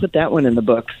 Yeah, put that one in the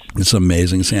books. It's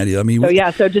amazing, Sandy. I mean,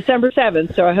 so December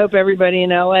 7th. So I hope everybody in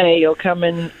LA, you'll come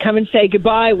and say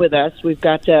goodbye with us. We've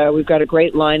got a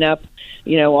great lineup.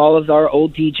 You know, all of our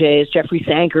old DJs. Jeffrey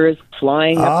Sanker is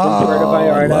flying up from Puerto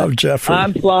Vallarta. I love Jeffrey.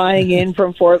 I'm flying in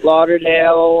from Fort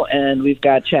Lauderdale, and we've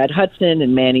got Chad Hudson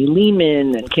and Manny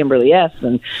Lehman and Kimberly S.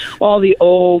 and all the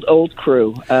old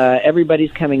crew.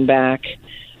 Everybody's coming back.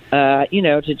 You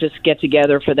know, to just get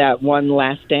together for that one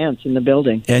last dance in the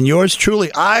building. And yours truly,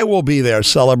 I will be there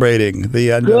celebrating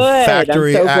the end of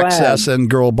Factory Access and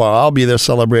Girl Bar. I'll be there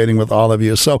celebrating with all of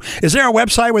you. So is there a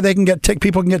website where they can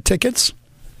people can get tickets?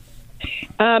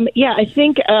 Yeah, I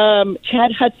think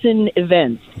Chad Hudson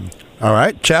Events. All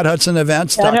right,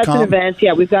 ChadHudsonEvents.com. Chad Hudson Events,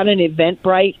 yeah. We've got an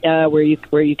Eventbrite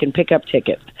where you can pick up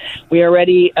tickets. We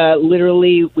already,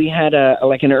 literally, we had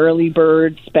an early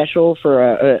bird special for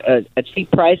a cheap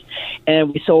price,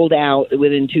 and we sold out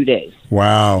within 2 days.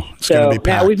 Wow. So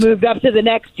now we've moved up to the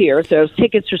next tier, so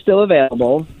tickets are still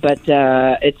available, but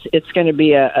it's going to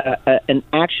be an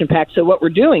action-packed. So what we're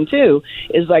doing, too,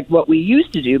 is like what we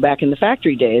used to do back in the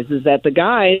factory days, is that the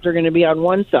guys are going to be on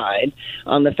one side,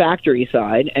 on the factory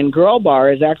side, and Girl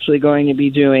Bar is actually going to be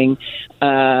doing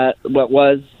what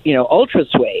was, you know, Ultra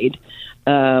Suede.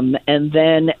 And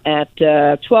then at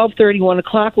 12:30, 1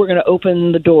 o'clock, we're going to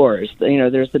open the doors. You know,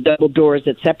 there's the double doors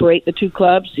that separate the two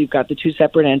clubs. You've got the two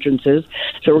separate entrances.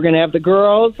 So we're going to have the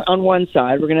girls on one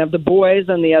side. We're going to have the boys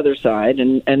on the other side,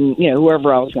 and you know,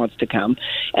 whoever else wants to come.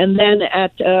 And then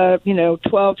at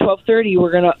 12:30,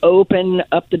 we're going to open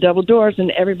up the double doors,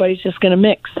 and everybody's just going to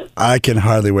mix. I can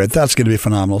hardly wait. That's going to be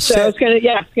phenomenal. So it's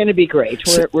going to be great.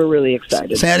 We're really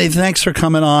excited. Sandy, thanks for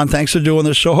coming on. Thanks for doing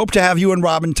this show. Hope to have you and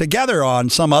Robin together on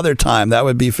some other time. That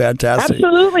would be fantastic.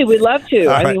 Absolutely, we'd love to.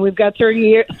 All I right. mean, we've got 30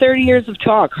 years of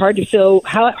talk. Hard to fill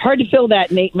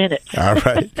that in 8 minutes. All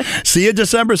right. See you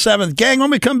December 7th. Gang, when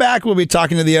we come back, we'll be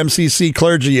talking to the MCC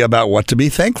clergy about what to be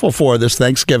thankful for this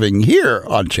Thanksgiving here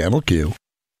on Channel Q.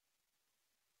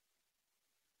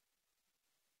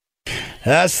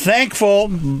 That's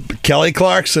Thankful. Kelly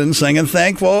Clarkson singing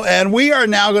Thankful. And we are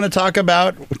now going to talk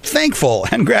about thankful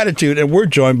and gratitude. And we're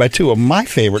joined by two of my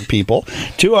favorite people,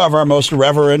 two of our most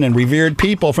reverend and revered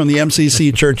people from the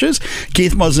MCC churches,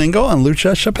 Keith Mozingo and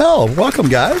Lucia Chappelle. Welcome,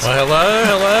 guys. Well,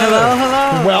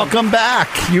 hello. Welcome back.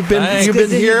 You've been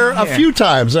here a few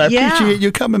times. I appreciate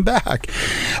you coming back.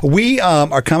 We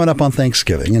are coming up on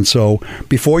Thanksgiving. And so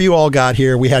before you all got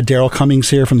here, we had Daryl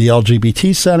Cummings here from the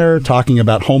LGBT Center talking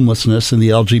about homelessness in the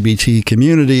LGBT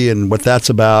community and what that's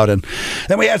about. And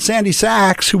then we had Sandy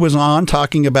Sachs, who was on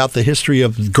talking about the history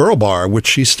of Girl Bar, which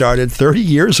she started 30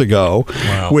 years ago,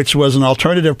 which was an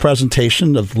alternative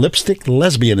presentation of lipstick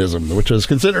lesbianism, which was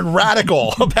considered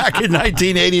radical back in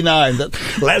 1989,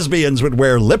 that lesbians would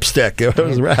wear lipstick. It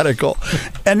was radical.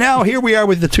 And now here we are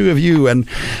with the two of you. And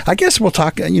I guess we'll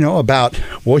talk, about,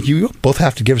 you both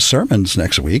have to give sermons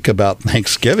next week about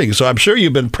Thanksgiving. So I'm sure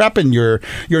you've been prepping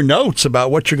your notes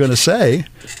about what you're going to say.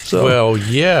 So. Well,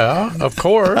 yeah, of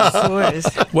course.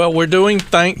 Well, we're doing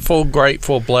thankful,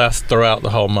 grateful, blessed throughout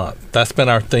the whole month. That's been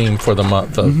our theme for the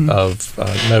month of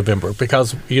November,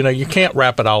 because, you can't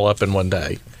wrap it all up in one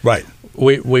day. Right.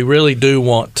 We really do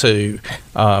want to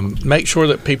make sure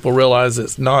that people realize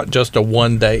it's not just a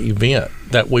one-day event,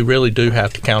 that we really do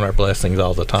have to count our blessings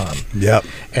all the time. Yep.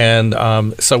 And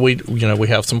so we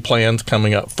have some plans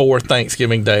coming up for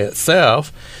Thanksgiving Day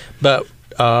itself, but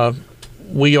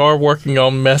we are working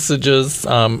on messages.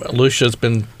 Lucia's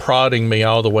been prodding me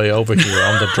all the way over here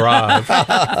on the drive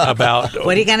about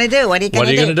what are you going to do? What are you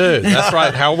going to do? That's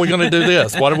right. How are we going to do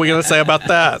this? What are we going to say about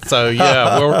that? So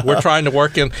yeah, we're trying to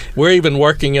work in. We're even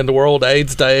working in the World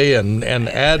AIDS Day and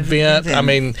Advent. I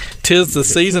mean, 'tis the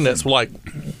season. It's like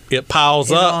it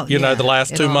piles up. The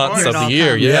last 2 months of the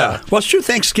year. Yeah. Well, it's true.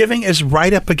 Thanksgiving is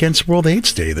right up against World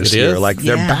AIDS Day this year. Like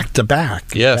they're back to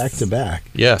back. Yes. Back to back.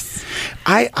 Yes.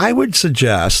 I would suggest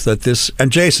that this,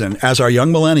 and Jason, as our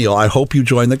young millennial, I hope you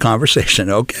join the conversation,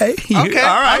 okay? Okay, all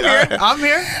right, I'm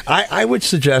here. I would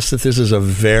suggest that this is a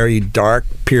very dark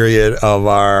period of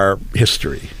our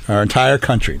history, our entire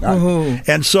country.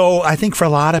 And so I think for a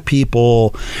lot of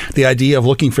people, the idea of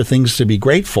looking for things to be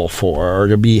grateful for or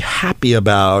to be happy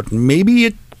about, maybe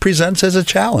it presents as a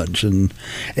challenge.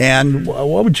 And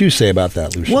what would you say about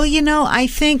that, Lucia? Well, I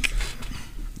think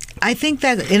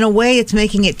that in a way it's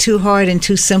making it too hard and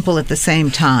too simple at the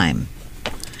same time.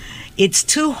 It's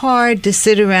too hard to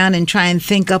sit around and try and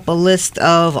think up a list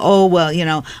of,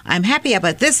 I'm happy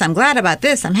about this, I'm glad about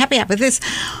this, I'm happy about this.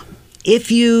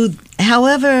 If you,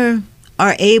 however,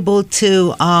 are able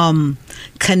to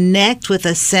connect with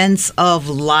a sense of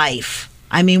life,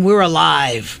 I mean, we're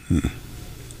alive.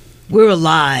 We're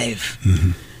alive.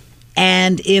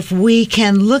 And if we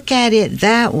can look at it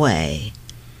that way,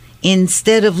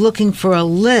 instead of looking for a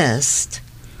list,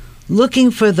 looking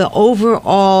for the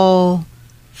overall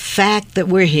fact that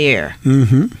we're here.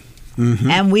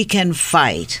 And we can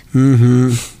fight.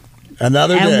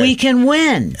 Another day. And we can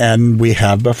win. And we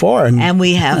have before. And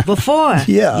we have before.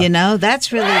 Yeah.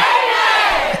 That's really...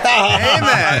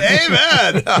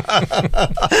 Amen.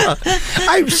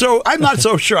 I'm not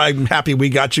so sure I'm happy we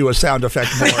got you a sound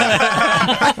effect more.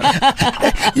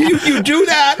 you do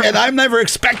that, and I'm never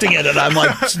expecting it, and I'm like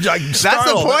startled. That's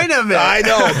the point of it. I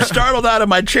know. I'm startled out of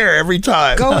my chair every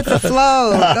time. Go with the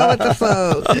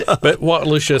flow. But what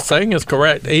Lucia is saying is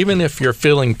correct. Even if you're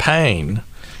feeling pain,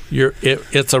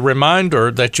 it's a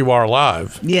reminder that you are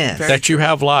alive. Yes. That you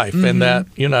have life, and that,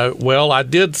 I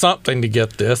did something to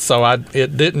get this, so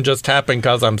it didn't just happen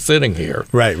because I'm sitting here.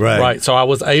 Right. So I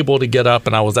was able to get up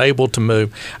and I was able to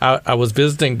move. I was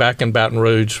visiting back in Baton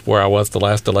Rouge, where I was the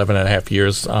last 11 and a half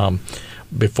years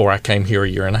before I came here a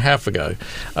year and a half ago,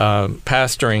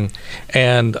 pastoring,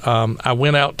 and I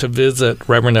went out to visit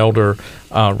Reverend Elder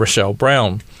Rochelle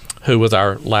Brown, who was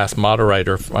our last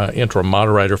moderator, interim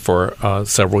moderator for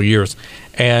several years.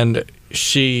 And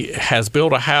she has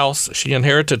built a house. She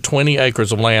inherited 20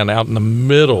 acres of land out in the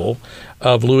middle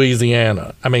of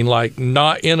Louisiana. I mean, like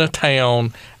not in a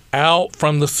town, out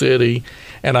from the city.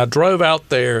 And I drove out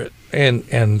there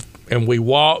and we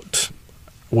walked.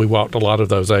 We walked a lot of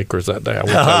those acres that day. I will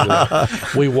tell you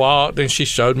that. We walked, and she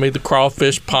showed me the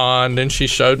crawfish pond, and she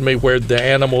showed me where the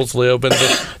animals live, and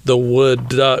the wood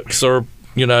ducks are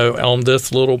on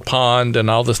this little pond and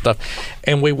all this stuff.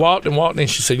 And we walked, and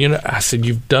she said, I said,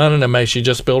 you've done an amazing, she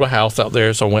just built a house out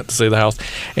there, so I went to see the house.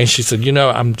 And she said,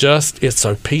 it's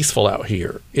so peaceful out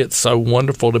here. It's so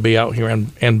wonderful to be out here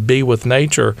and be with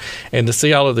nature and to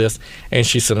see all of this. And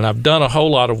she said, and I've done a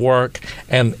whole lot of work,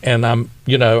 and I'm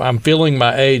feeling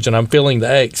my age and I'm feeling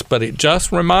the aches, but it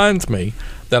just reminds me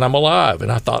that I'm alive.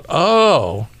 And I thought,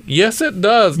 oh, yes, it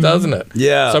does, doesn't it?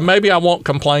 Yeah. So maybe I won't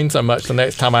complain so much the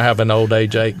next time I have an old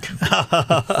age ache.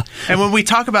 And when we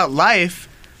talk about life,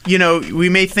 we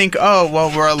may think, oh,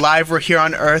 well, we're alive, we're here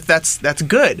on Earth, that's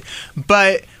good.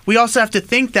 But we also have to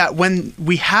think that when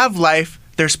we have life,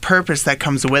 there's purpose that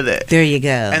comes with it. There you go.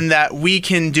 And that we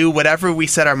can do whatever we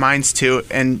set our minds to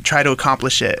and try to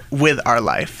accomplish it with our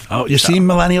life. Oh, you see,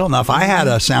 millennial? Now, if I had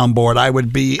a soundboard, I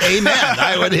would be amen.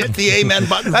 I would hit the amen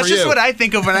button That's for you. just what I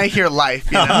think of when I hear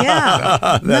life.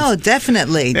 Yeah. No,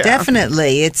 definitely. Yeah.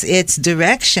 Definitely. It's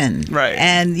direction. Right.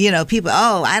 And, people,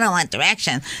 I don't want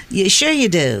direction. Sure you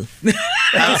do.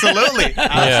 Absolutely.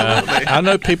 Yeah. I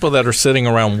know people that are sitting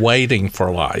around waiting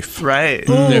for life. Right.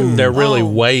 They're really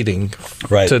waiting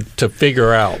to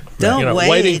figure out. Don't wait.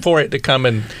 Waiting for it to come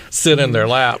and sit in their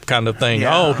lap kind of thing.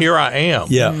 Yeah. Oh, here I am.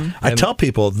 Yeah. I tell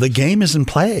people the game is in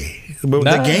play.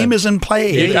 The game is in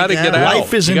play. You got to get out.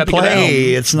 Life is in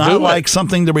play. It's not like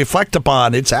something to reflect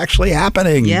upon. It's actually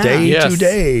happening day to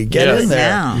day. Get in there.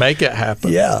 Now. Make it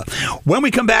happen. Yeah. When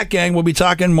we come back, gang, we'll be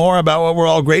talking more about what we're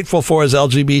all grateful for as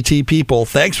LGBT people.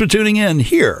 Thanks for tuning in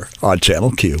here on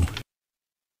Channel Q.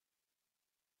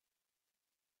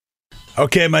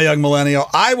 Okay, my young millennial,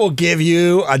 I will give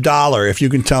you $1 if you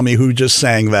can tell me who just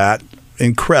sang that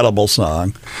incredible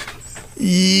song.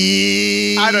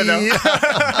 I don't know.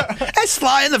 That's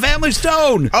Sly and the Family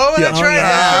Stone. Oh, that's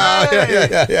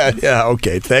right. Yeah.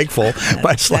 Okay, Thankful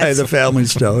by Sly and the Family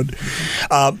Stone.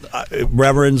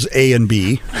 Reverends A and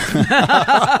B.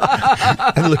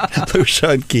 Lucia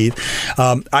and Keith.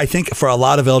 I think for a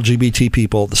lot of LGBT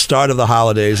people, the start of the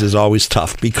holidays is always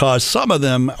tough because some of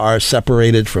them are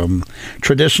separated from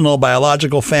traditional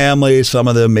biological families. Some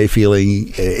of them may feel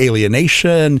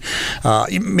alienation.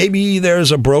 Maybe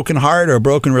there's a broken heart or a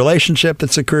broken relationship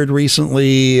that's occurred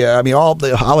recently. I mean, all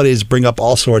the holidays bring up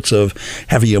all sorts of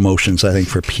heavy emotions, I think,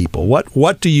 for people.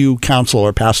 What do you counsel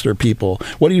or pastor people?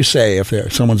 What do you say if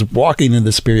someone's walking in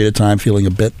this period of time feeling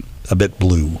a bit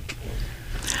blue?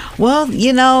 Well,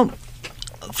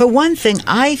 for one thing,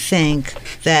 I think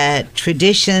that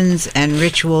traditions and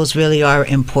rituals really are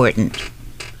important.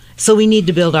 So we need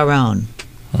to build our own.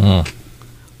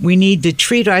 We need to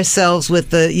treat ourselves with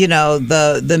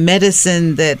the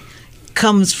medicine that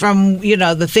comes from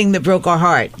the thing that broke our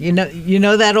heart. You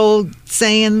know that old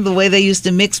saying, the way they used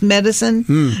to mix medicine.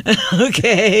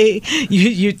 Okay,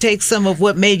 you take some of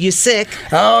what made you sick.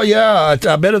 Oh yeah,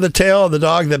 a bit of the tail of the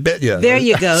dog that bit you. There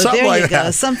you go. Something there like you go.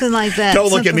 that. Something like that.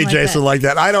 Don't look at me, Jason, like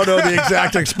that. I don't know the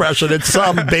exact expression. It's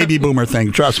some baby boomer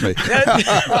thing. Trust me.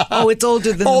 Oh, it's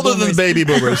older than baby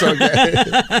boomers. Okay.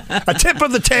 A tip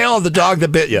of the tail of the dog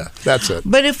that bit you. That's it.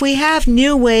 But if we have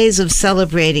new ways of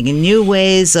celebrating and new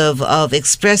ways of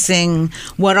expressing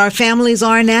what our families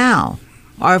are now,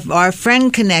 our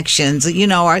friend connections,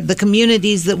 the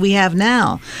communities that we have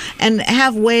now, and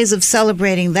have ways of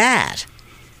celebrating that,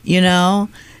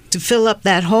 to fill up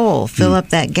that hole, fill up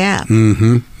that gap.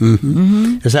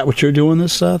 Is that what you're doing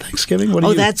this Thanksgiving?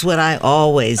 That's what I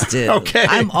always do. Okay.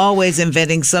 I'm always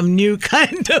inventing some new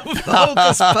kind of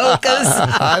hocus pocus.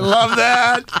 I love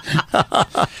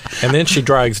that. And then she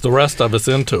drags the rest of us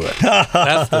into it.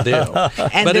 That's the deal.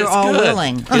 And but they're it's all good.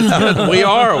 willing. It's good. We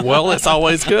are. Well, it's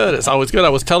always good. It's always good. I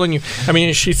was telling you,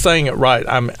 she's saying it right.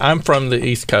 I'm from the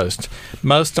East Coast.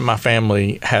 Most of my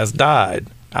family has died.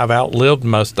 I've outlived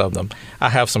most of them. I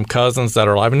have some cousins that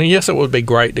are alive, and yes, it would be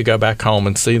great to go back home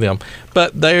and see them.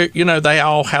 But they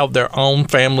all have their own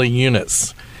family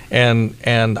units, and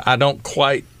I don't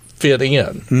quite fit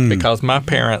in because my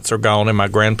parents are gone and my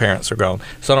grandparents are gone,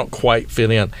 so I don't quite fit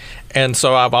in. And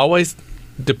so I've always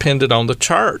depended on the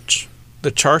church.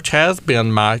 The church has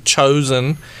been my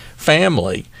chosen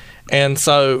family. And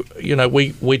so,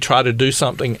 we try to do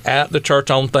something at the church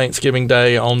on Thanksgiving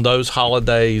Day, on those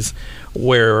holidays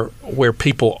where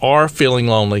people are feeling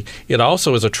lonely. It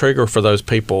also is a trigger for those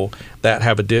people that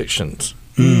have addictions.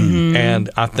 And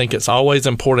I think it's always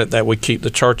important that we keep the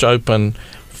church open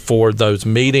for those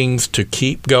meetings to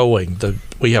keep going.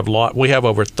 We have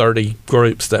over 30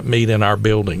 groups that meet in our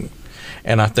building.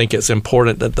 And I think it's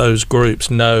important that those groups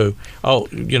know,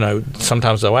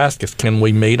 sometimes they'll ask us, can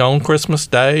we meet on Christmas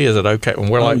Day? Is it okay? And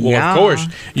we're like, well, of course,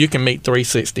 you can meet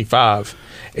 365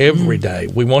 every day.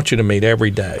 We want you to meet every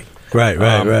day.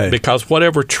 Right. Because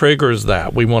whatever triggers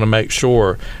that, we want to make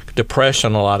sure.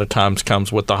 Depression a lot of times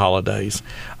comes with the holidays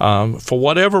for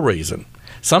whatever reason.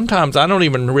 Sometimes I don't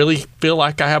even really feel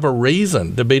like I have a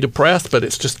reason to be depressed, but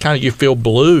it's just kind of you feel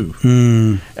blue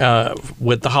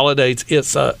with the holidays.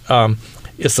 It's a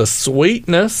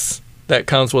sweetness that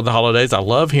comes with the holidays. I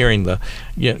love hearing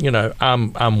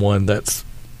I'm one that's.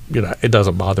 It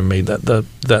doesn't bother me that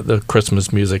the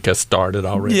Christmas music has started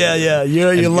already. Yeah.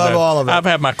 You love all of it. I've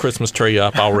had my Christmas tree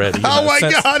up already. Oh my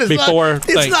God!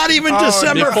 It's not even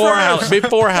December 1st.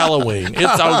 Before Halloween.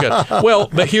 It's all good. Well,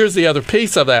 but here's the other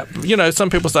piece of that. Some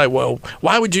people say, "Well,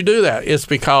 why would you do that?" It's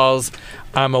because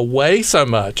I'm away so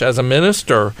much as a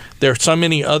minister. There are so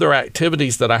many other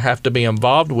activities that I have to be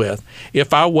involved with.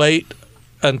 If I wait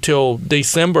until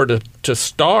December to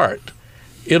start,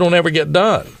 it'll never get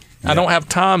done. I don't have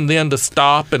time then to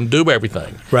stop and do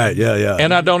everything. Right, yeah.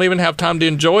 And I don't even have time to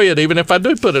enjoy it, even if I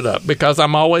do put it up, because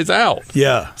I'm always out.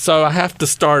 Yeah. So I have to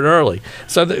start early.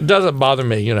 So it doesn't bother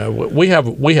me. We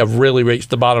have really reached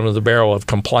the bottom of the barrel of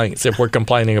complaints if we're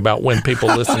complaining about when people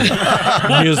listen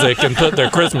to music and put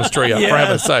their Christmas tree up, for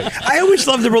heaven's sake. I always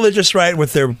love the religious right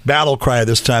with their battle cry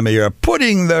this time of year,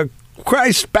 putting the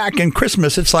Christ back in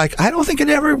Christmas. It's like, I don't think it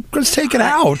ever was taken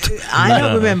out. I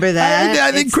don't remember that.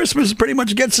 I think Christmas pretty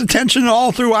much gets attention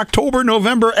all through October,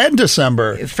 November, and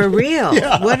December. For real?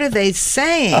 Yeah. What are they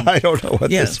saying? I don't know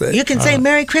what they say. You can say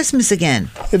Merry Christmas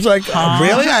again. It's like,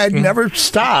 really? I had never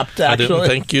stopped, actually. I didn't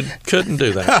think you couldn't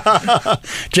do that.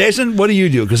 Jason, what do you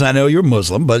do? Because I know you're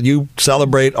Muslim, but you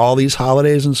celebrate all these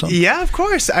holidays and so on? Yeah, of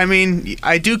course. I mean,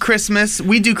 I do Christmas.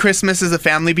 We do Christmas as a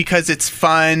family because it's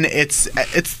fun. It's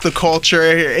the culture.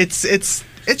 It's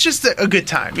just a good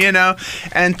time,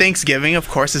 And Thanksgiving, of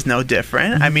course, is no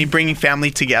different. Mm-hmm. I mean, bringing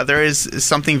family together is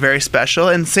something very special.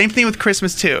 And same thing with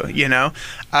Christmas, too,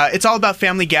 It's all about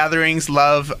family gatherings,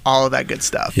 love, all of that good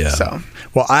stuff. Yeah. So.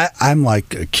 Well, I'm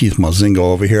like Keith Mozingo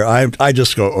over here. I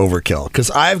just go overkill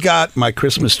because I've got my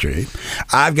Christmas tree.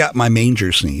 I've got my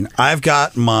manger scene. I've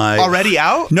got my... Already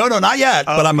out? No, not yet,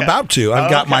 but I'm about to. I've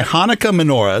got my Hanukkah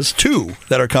menorahs, 2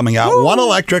 that are coming out, Woo! 1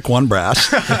 electric, 1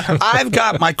 brass. I've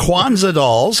got my Kwanzaa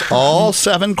dolls, all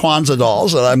 7 Kwanzaa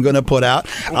dolls that I'm going to put out.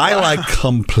 I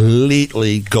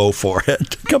completely go for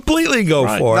it. Completely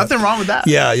go for it. Nothing wrong with that.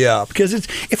 Yeah. Because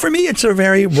for me, it's a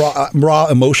very raw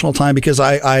emotional time because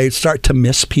I start to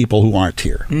miss people who aren't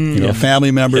here. Family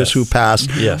members who passed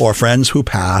or friends who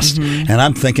passed, and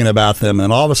I'm thinking about them,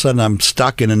 and all of a sudden I'm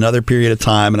stuck in another period of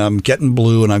time, and I'm getting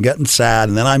blue, and I'm getting sad,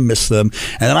 and then I miss them,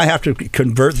 and then I have to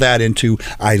convert that into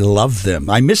I love them.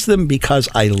 I miss them because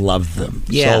I love them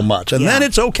so much, and then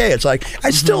it's okay. It's like I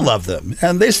still love them,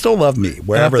 and they still love me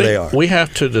wherever they are. We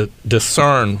have to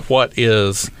discern what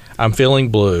is I'm feeling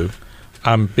blue,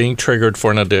 I'm being triggered for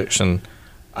an addiction,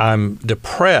 I'm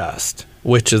depressed,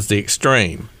 which is the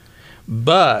extreme.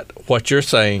 But what you're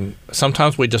saying,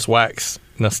 sometimes we just wax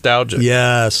nostalgic.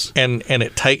 Yes. And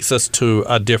it takes us to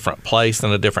a different place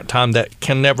and a different time that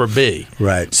can never be.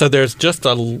 Right. So there's just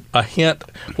a hint.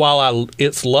 While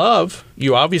it's love,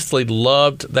 you obviously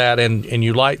loved that and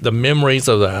you like the memories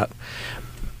of that.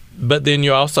 But then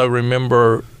you also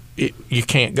remember you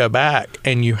can't go back,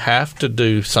 and you have to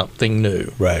do something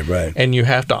new. Right. And you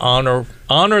have to honor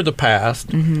the past,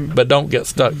 but don't get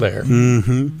stuck there.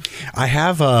 Mm-hmm. I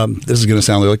have, this is going to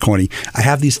sound really corny, I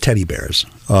have these teddy bears.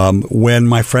 When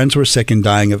my friends were sick and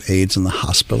dying of AIDS in the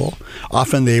hospital,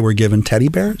 often they were given teddy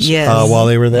bears while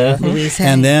they were there.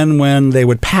 And then when they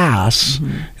would pass,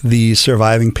 the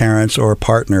surviving parents or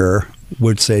partner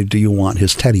would say, do you want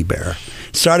his teddy bear?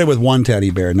 Started with 1 teddy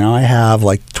bear. Now I have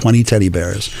like 20 teddy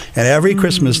bears. And every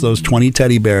Christmas, those 20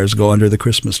 teddy bears go under the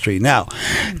Christmas tree. Now,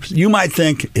 you might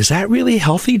think, is that really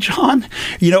healthy, John?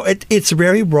 It's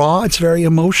very raw. It's very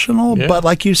emotional. Yeah. But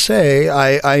like you say,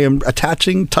 I am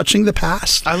touching the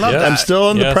past. I love that. I'm still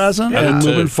in the present and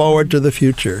moving forward to the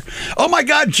future. Oh, my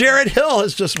God. Jared Hill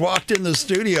has just walked in the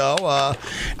studio.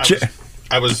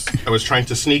 I was trying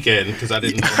to sneak in because I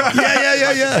didn't know if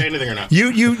I should say anything or not.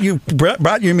 You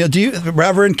brought your meal. Do you,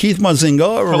 Reverend Keith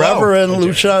Mozingo, Reverend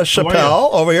Lucia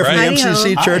Chappelle over here from the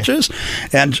MCC Churches,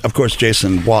 and of course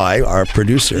Jason Y, our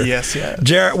producer. Yes.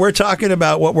 Jared, we're talking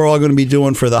about what we're all going to be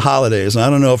doing for the holidays. I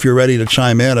don't know if you're ready to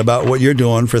chime in about what you're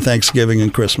doing for Thanksgiving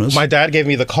and Christmas. My dad gave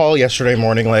me the call yesterday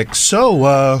morning, like, so,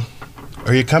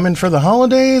 are you coming for the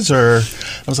holidays? Or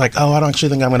I was like, I don't actually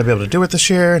think I'm going to be able to do it this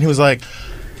year. And he was like,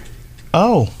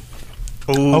 oh,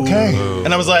 okay.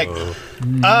 And I was like,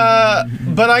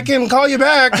 but I can call you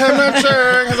back. I'm not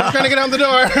sure because I'm trying to get out the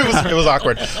door. It was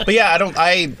awkward. But yeah,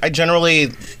 I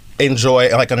generally, enjoy,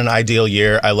 like in an ideal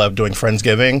year, I love doing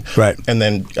Friendsgiving. Right. And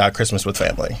then Christmas with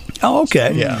family. Oh,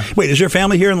 okay. Yeah. Wait, is your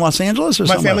family here in Los Angeles or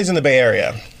My somewhere? family's in the Bay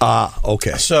Area.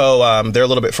 Okay. So they're a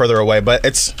little bit further away, but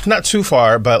it's not too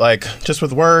far. But like just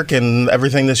with work and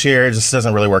everything this year, it just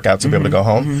doesn't really work out to be able to go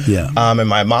home. Yeah. And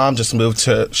my mom just moved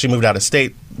out of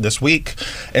state this week.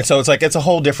 And so it's a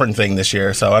whole different thing this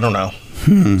year. So I don't know.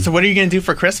 So what are you going to do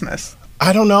for Christmas?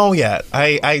 I don't know yet.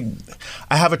 I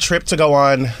have a trip to go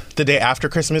on the day after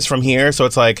Christmas from here, so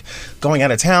it's like going out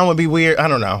of town would be weird. I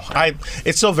don't know.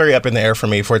 It's still very up in the air for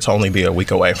me for it to only be a week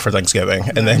away for Thanksgiving,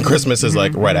 and then Christmas is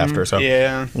like right after. So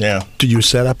Yeah. Did you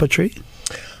set up a tree?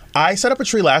 I set up a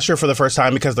tree last year for the first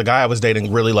time because the guy I was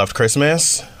dating really loved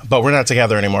Christmas, but we're not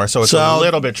together anymore, so it's a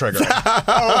little bit triggering.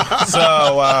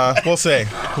 So we'll see.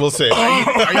 We'll see.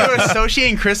 Are you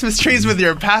associating Christmas trees with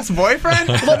your past boyfriend?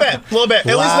 A little bit. At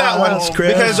least that one. Last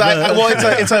Because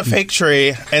it's a fake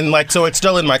tree, and like so it's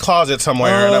still in my closet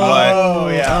somewhere, and I'm like,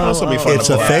 this will be fun. It's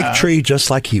a fake tree, just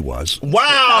like he was.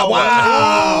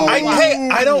 Wow!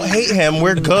 I don't hate him.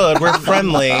 We're good. We're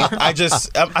friendly.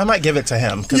 I might give it to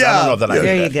him because I don't know that I.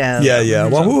 There you go. Yeah.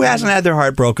 Well, who hasn't had their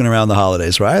heart broken around the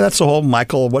holidays, right? That's the whole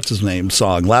Michael, what's his name,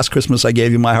 song. Last Christmas I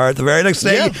gave you my heart. The very next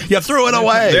day you threw it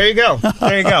away. There you go.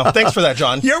 Thanks for that,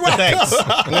 John. You're welcome. Thanks.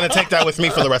 I'm going to take that with me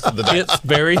for the rest of the day. It's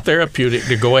very therapeutic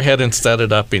to go ahead and set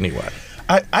it up anyway.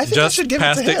 I think I should give it to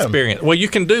him. Just past experience. Well, you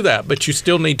can do that, but you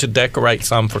still need to decorate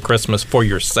some for Christmas for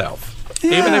yourself.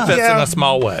 Even if it's in a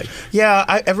small way.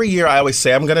 Yeah, every year I always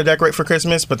say I'm going to decorate for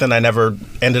Christmas, but then I never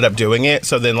ended up doing it.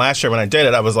 So then last year when I did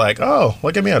it, I was like, oh,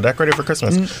 look at me, I decorated for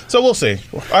Christmas. So we'll see.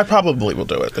 I probably will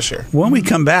do it this year. When we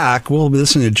come back, we'll be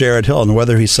listening to Jared Hill and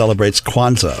whether he celebrates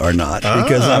Kwanzaa or not,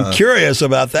 because I'm curious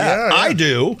about that. Yeah. I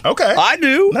do. Okay. I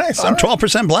do. Nice. I'm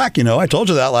 12% black, I told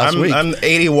you that last week. I'm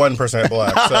 81%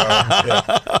 black. So,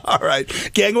 yeah. All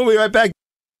right. Gang, we'll be right back.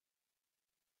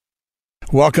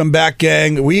 Welcome back,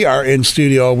 gang. We are in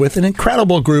studio with an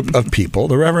incredible group of people.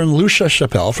 The Reverend Lucia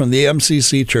Chappelle from the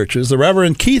MCC Churches, the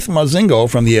Reverend Keith Mozingo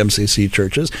from the MCC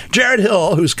Churches, Jared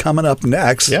Hill, who's coming up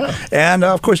next, and,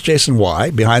 of course, Jason Y.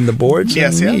 behind the boards,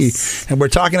 and me. And we're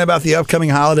talking about the upcoming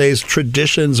holidays,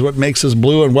 traditions, what makes us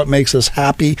blue and what makes us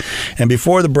happy. And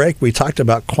before the break, we talked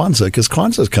about Kwanzaa, because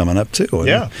Kwanzaa's coming up, too.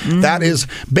 And that is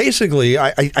basically,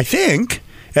 I think,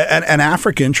 an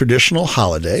African traditional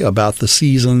holiday about the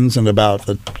seasons and about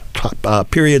the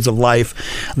periods of life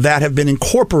that have been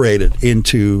incorporated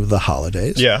into the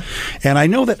holidays. Yeah. And I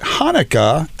know that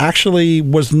Hanukkah actually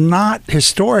was not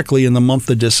historically in the month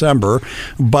of December,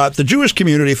 but the Jewish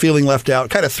community, feeling left out,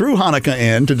 kind of threw Hanukkah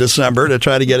into December to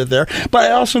try to get it there.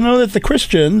 But I also know that the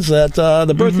Christians, that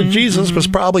the birth of Jesus was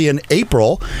probably in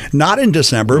April, not in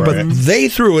December, but they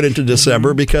threw it into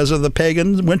December because of the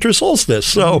pagan winter solstice.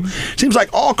 So it seems like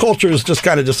all cultures just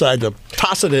kind of decide to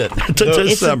toss it in to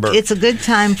December. It's a good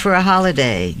time for a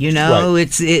holiday,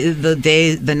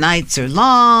 the nights are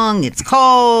long, it's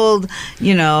cold,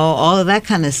 all of that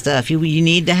kind of stuff. You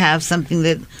need to have something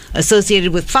that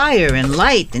associated with fire and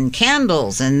light and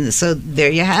candles, and so there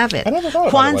you have it. I never thought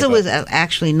about it Kwanzaa like was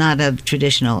actually not a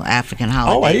traditional African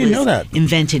holiday. Oh, I didn't It was know that.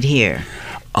 Invented here.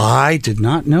 I did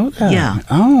not know that. Yeah.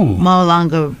 Oh.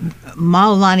 Maulani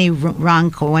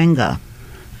Rankawenga.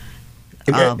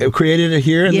 Created it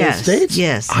here in the States?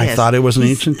 Yes. I thought it was an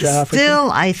ancient African.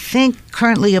 Still, I think,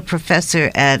 currently a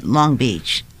professor at Long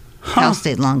Beach, Cal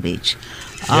State Long Beach.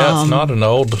 Yeah, it's not an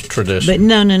old tradition. But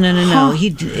no.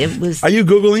 It was. Are you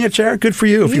Googling it, Jared? Good for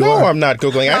you if you are. No, I'm not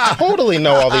Googling. I totally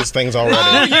know all these things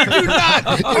already. You do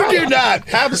not. You do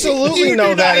not. Absolutely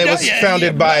know that it was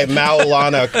founded by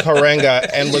Maulana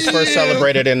Karenga and was first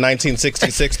celebrated in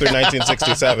 1966 through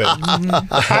 1967.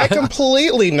 I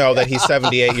completely know that he's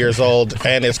 78 years old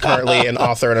and is currently an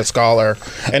author and a scholar,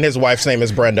 and his wife's name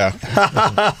is Brenda.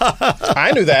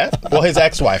 I knew that. Well, his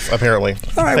ex-wife, apparently.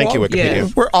 Thank you, Wikipedia.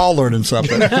 Yeah. We're all learning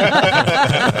something. But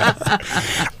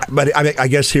I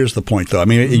guess here's the point, though. I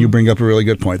mean, you bring up a really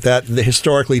good point that the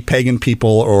historically pagan people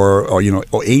or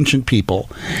ancient people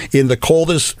in the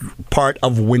coldest part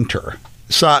of winter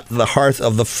sought the hearth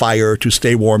of the fire to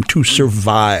stay warm, to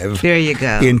survive. There you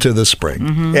go. Into the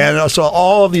spring. And so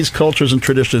all of these cultures and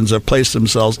traditions have placed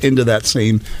themselves into that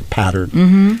same pattern.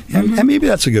 And maybe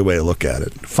that's a good way to look at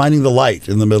it. Finding the light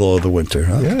in the middle of the winter.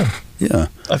 Huh? Yeah.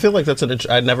 I feel like that's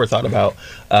I never thought about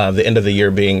the end of the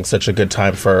year being such a good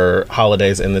time for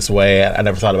holidays in this way. I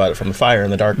never thought about it from the fire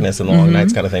and the darkness and the long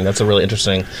nights kind of thing. That's a really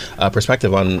interesting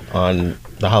perspective on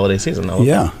the holiday season.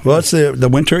 Yeah. Well, it's the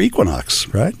winter equinox,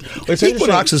 right?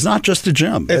 Equinox is not just a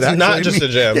gym. It's not just a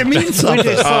gym. It means something.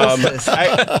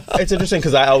 It's interesting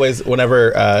because I always,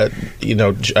 whenever,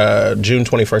 June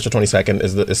 21st or 22nd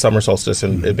is summer solstice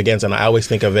and it begins, and I always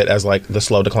think of it as like the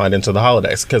slow decline into the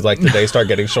holidays because like the days start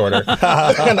getting shorter.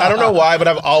 And I don't know why, but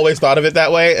I've always thought of it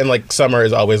that way. And like summer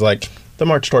is always like the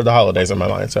march toward the holidays in my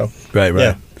mind. So right.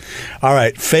 Yeah. All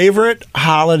right. Favorite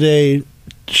holiday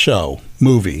show,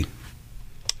 movie?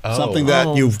 Something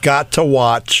that you've got to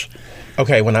watch.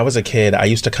 Okay, when I was a kid, I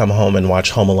used to come home and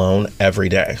watch Home Alone every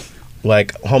day.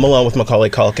 Like Home Alone with Macaulay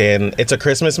Culkin. It's a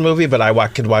Christmas movie, but I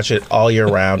could watch it all year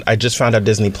round. I just found out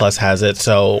Disney Plus has it,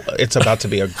 so it's about to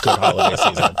be a good holiday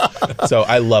season. So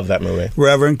I love that movie.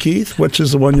 Reverend Keith, which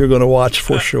is the one you're going to watch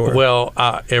for sure? Well,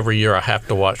 every year I have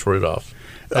to watch Rudolph.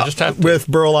 I just have to. With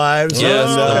Burl Ives?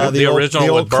 Yes, the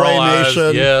original with Burl Ives.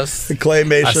 Yes. The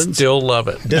Claymations. I still love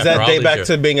it. Does that date back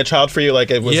to being a child for you? Like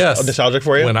it was nostalgic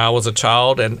for you? When I was a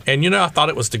child. And I thought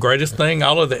it was the greatest thing.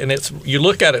 All of it. And you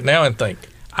look at it now and think,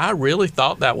 I really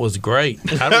thought that was great.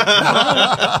 But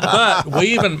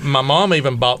my mom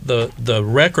even bought the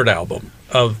record album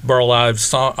of Burl Ives'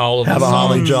 song, all of the songs. Have a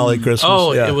Holly Jolly Christmas.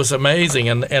 Oh, it was amazing,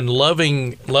 and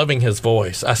loving his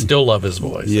voice. I still love his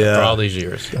voice after all these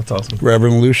years. That's awesome.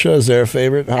 Reverend Lucia, is there a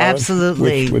favorite? Howard?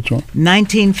 Absolutely. Which one?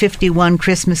 1951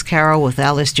 Christmas Carol with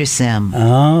Alistair Sim.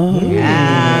 Oh,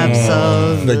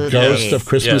 absolutely. The ghost of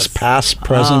Christmas past,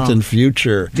 present, and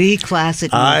future. The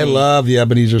classic movie. I love the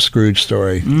Ebenezer Scrooge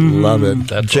story. Love it.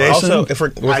 That's Jason? Also,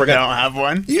 I don't have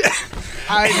one. Yeah.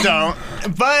 I don't.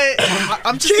 But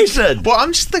I'm just Jason.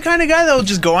 I'm just the kind of guy that'll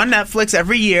just go on Netflix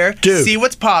every year, see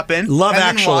what's popping, Love and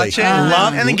Actually. then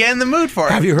watch it, and then get in the mood for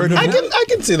it. Have you heard of it? I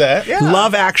can see that. Yeah.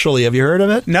 Love Actually. Have you heard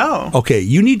of it? No. Okay,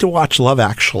 you need to watch Love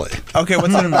Actually. Okay,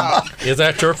 what's it about? Is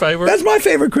that your favorite? That's my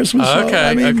favorite Christmas song.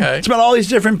 Okay, okay. It's about all these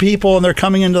different people, and they're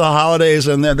coming into the holidays,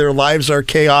 and their lives are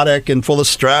chaotic and full of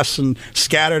stress and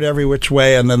scattered every which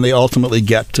way, and then they ultimately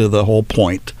get to the whole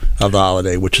point of the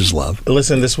holiday, which is love.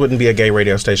 Listen, this wouldn't be a gay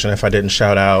radio station if I didn't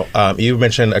shout out. You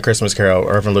mentioned A Christmas Carol,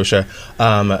 Reverend Lucia.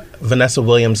 Vanessa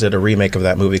Williams did a remake of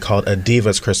that movie called A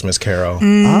Diva's Christmas Carol.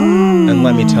 And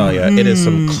let me tell you, it is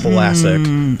some classic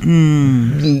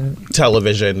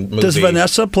television movie. Does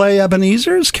Vanessa play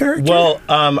Ebenezer's character? Well,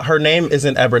 her name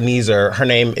isn't Ebenezer. Her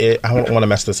name is, I don't want to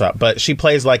mess this up, but she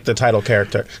plays like the title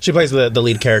character. She plays the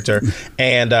lead character,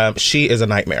 and she is a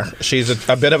nightmare. She's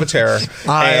a bit of a terror.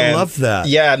 I love that.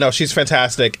 Yeah, no, she's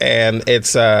fantastic, and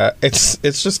it's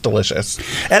just delicious.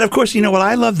 And of course, you know what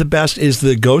I love the best is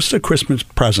the Ghost of Christmas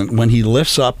Present when he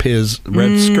lifts up his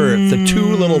red skirt. The two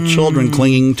little children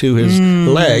clinging to his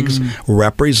legs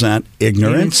represent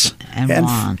ignorance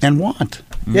and want.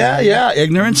 Yeah,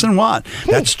 ignorance and want.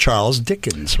 That's Charles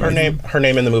Dickens. Right? Her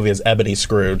name in the movie is Ebony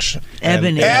Scrooge.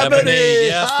 Ebony. Yes,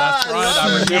 that's right.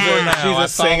 I remember now. She's a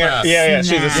singer. Yeah,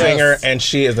 she's a singer, and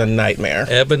she is a nightmare.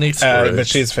 Ebony Scrooge. But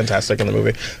she's fantastic in the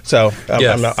movie. So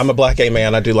I'm a black gay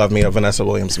man. I do love me a Vanessa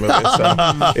Williams movie. So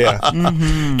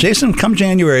yeah. Jason, come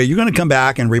January, you're going to come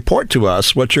back and report to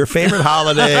us what's your favorite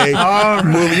holiday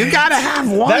movie. You got to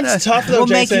have one. That's tough though, We'll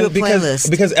Jason, make you a playlist.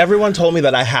 because everyone told me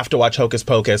that I have to watch Hocus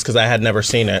Pocus because I had never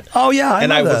seen it. Oh yeah,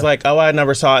 I was like, I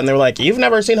never saw it, and they were like, you've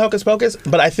never seen Hocus Pocus?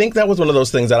 But I think that was one of those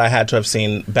things that I had to have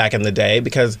seen back in the day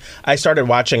because I started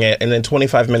watching it, and then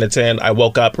 25 minutes in, I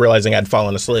woke up realizing I'd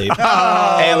fallen asleep and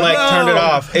turned it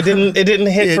off. It didn't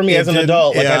hit for me as an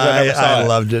adult. Like I never saw I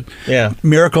loved it. Yeah,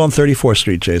 Miracle on 34th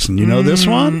Street, Jason. You know this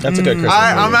one? That's a good Christmas movie.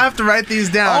 I'm gonna have to write these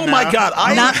down. Oh my God!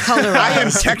 Not colorized. I am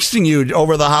texting you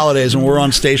over the holidays when we're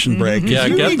on station break. Yeah,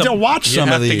 you need to watch some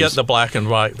of these. You have to get the black and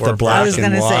white. The black I was and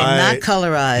going to say, white. not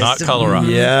colorized. Not colorized.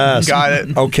 Yes. Got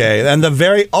it. Okay, and the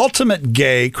very ultimate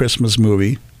gay Christmas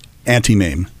movie,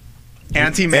 Auntie-Mame.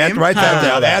 Auntie-Mame? Write that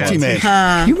down.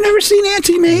 Auntie-Mame. You've never seen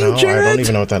Auntie-Mame, No, Jared? I don't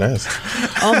even know what that is.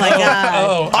 Oh my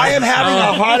God. I am having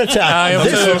a heart attack. I am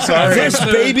so sorry. This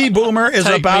baby boomer is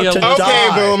Take about me a to little- die.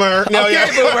 Okay, boomer. No, Okay, yeah.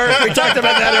 boomer. We talked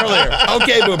about that earlier.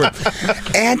 Okay, boomer.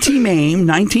 Auntie-Mame,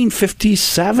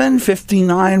 1957,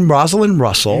 59, Rosalind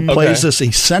Russell plays this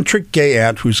eccentric gay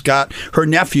aunt who's got her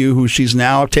nephew, who she's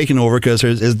now taken over because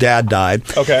his dad died.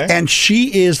 Okay. And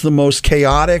she is the most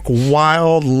chaotic,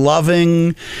 wild,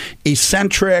 loving,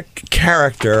 eccentric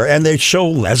character. And they show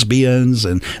lesbians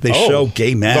and they show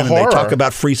gay men the and they horror. talk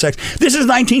about free sex. This is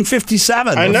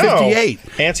 1957 I or know. 58.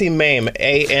 Auntie-Mame,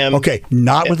 A.M. Okay,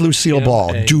 not with Lucille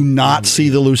Ball. Do not see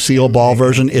the Lucille Ball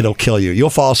version. It'll kill you. You'll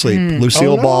fall asleep.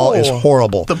 Lucille Ball is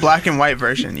horrible. The black and white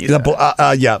version. You The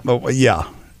said. yeah.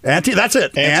 That's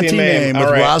it. Auntie Mame Mame. with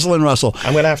All right. Rosalind Russell.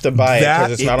 I'm going to have to buy it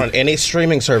because it's not on any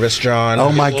streaming service, John.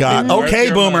 Oh, my God.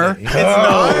 Okay, Boomer.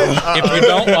 If you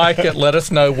don't like it, let us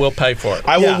know. We'll pay for it.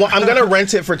 I will. I'm going to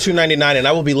rent it for $2.99, and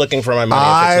I will be looking for my money.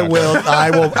 I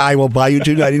will buy you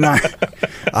 $2.99.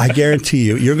 I guarantee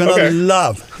you. You're going to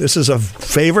love. This is a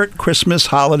favorite Christmas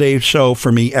holiday show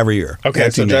for me every year. Okay,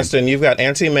 Auntie so Mame. Justin, you've got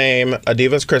Auntie Mame, A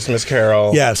Diva's Christmas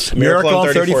Carol. Yes, Miracle on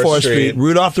 34th Street,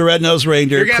 Rudolph the Red-Nosed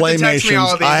Reindeer, You're gonna have to text me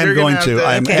all of Claymations. these. I'm You're going gonna to.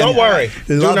 have to- Don't worry.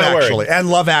 Do Love not worry. Actually. And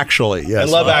Love Actually. Yes.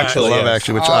 And Love Actually, Love yes.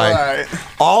 Actually, which All right.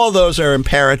 all of those are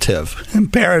imperative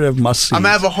must-see. I'm going to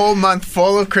have a whole month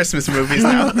full of Christmas movies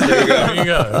now. There you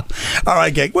go. All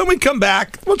right, gang. When we come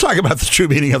back, we'll talk about the true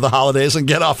meaning of the holidays and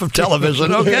get off of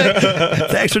television, okay?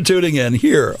 Thanks for tuning in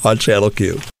here on Channel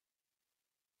Q.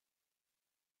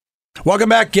 Welcome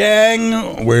back,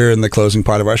 gang. We're in the closing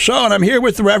part of our show, and I'm here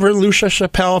with the Reverend Lucia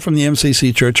Chappelle from the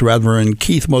MCC Church, Reverend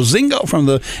Keith Mozingo from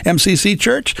the MCC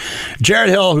Church, Jared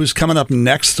Hill, who's coming up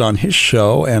next on his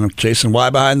show, and Jason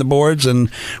Y behind the boards, and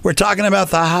we're talking about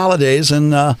the holidays,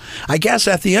 and I guess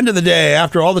at the end of the day,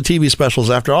 after all the TV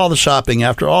specials, after all the shopping,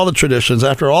 after all the traditions,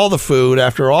 after all the food,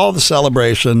 after all the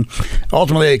celebration,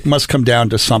 ultimately it must come down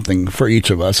to something for each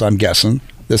of us, I'm guessing,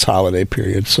 this holiday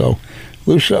period. So,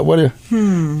 Lucia, what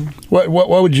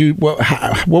would you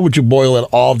boil it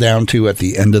all down to at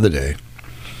the end of the day?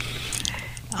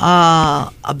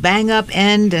 A bang up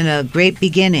end and a great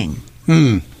beginning.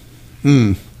 You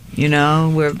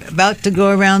know, we're about to go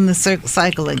around the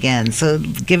cycle again, so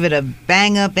give it a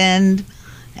bang up end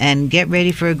and get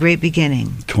ready for a great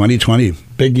beginning. 2020,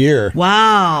 big year.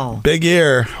 Wow, big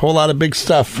year. Whole lot of big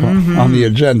stuff on the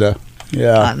agenda.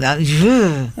 Yeah,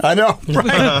 I know.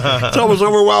 Right? It's almost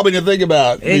overwhelming to think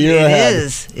about. It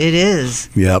is.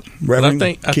 Yep. I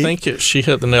think she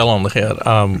hit the nail on the head.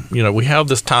 We have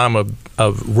this time of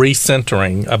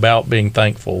recentering about being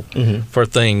thankful for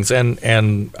things,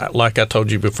 and like I told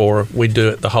you before, we do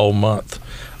it the whole month.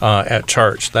 At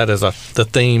church. That is the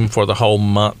theme for the whole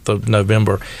month of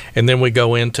November. And then we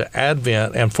go into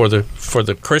Advent, and for the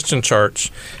Christian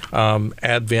church,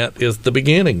 Advent is the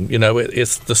beginning.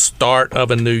 It's the start of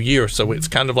a new year. So it's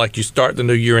kind of like you start the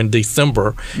new year in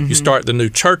December. You start the new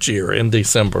church year in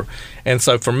December. And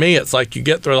so for me, it's like you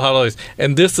get through the holidays,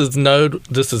 and this is no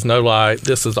lie.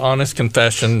 This is honest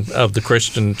confession of the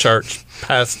Christian church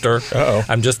pastor.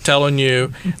 I'm just telling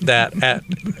you that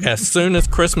as soon as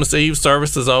Christmas Eve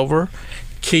service is over,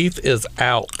 Keith is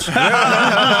out.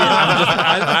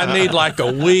 I need like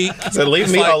a week. So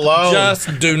leave me alone.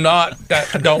 Just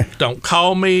don't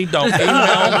call me. Don't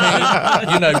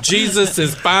email me. Jesus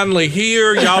is finally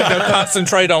here. Y'all go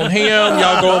concentrate on him.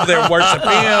 Y'all go over there and worship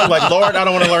him. Like, Lord, I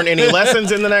don't want to learn any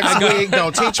lessons in the next week.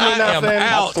 Don't teach me nothing. I am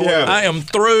out. Yeah. I am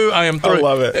through. I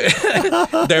love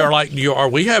it. They're like, are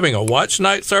we having a watch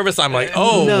night service? I'm like,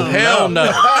 hell no.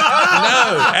 No,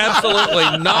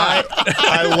 absolutely not.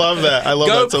 I love that. I love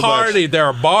Go that so party. much. There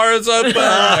are bars open.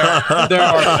 There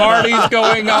are parties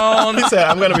going on. He said,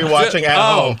 I'm going to be watching at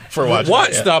home for watching.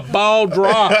 Watch the ball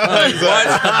drop. Watch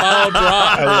the ball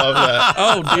drop. I love that.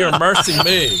 Oh, dear mercy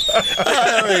me.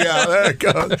 There we go. There it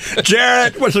goes.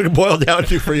 Jared, what's it boil down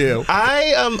to for you?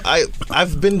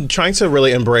 I've been trying to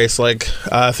really embrace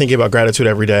thinking about gratitude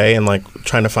every day and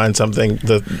trying to find something,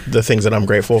 the things that I'm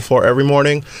grateful for every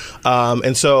morning.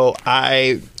 And so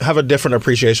I have a different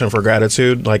appreciation for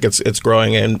gratitude. It's growing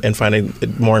and finding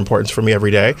more importance for me every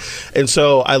day. And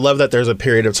so I love that there's a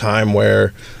period of time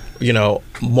where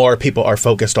more people are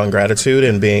focused on gratitude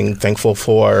and being thankful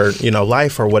for,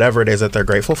 life or whatever it is that they're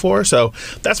grateful for. So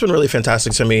that's been really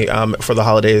fantastic to me for the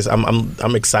holidays.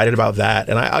 I'm excited about that.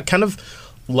 And I kind of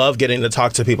love getting to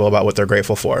talk to people about what they're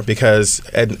grateful for, because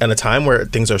in a time where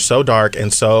things are so dark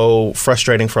and so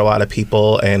frustrating for a lot of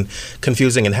people and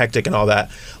confusing and hectic and all that,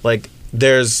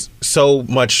 there's so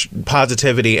much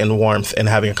positivity and warmth in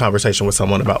having a conversation with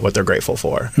someone about what they're grateful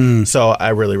for. So I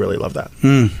really, really love that.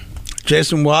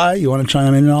 Jason Y, you want to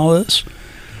chime in on all this?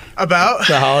 About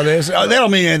the holidays? They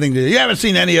don't mean anything to you. You haven't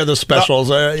seen any of the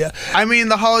specials. Yeah. I mean,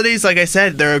 the holidays, like I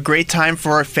said, they're a great time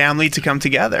for a family to come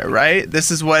together, right? This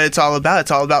is what it's all about.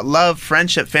 It's all about love,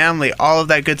 friendship, family, all of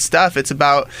that good stuff. It's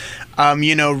about,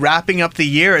 wrapping up the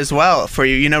year as well for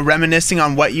you, reminiscing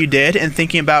on what you did and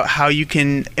thinking about how you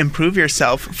can improve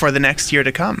yourself for the next year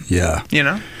to come. Yeah.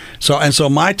 So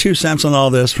my 2 cents on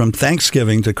all this, from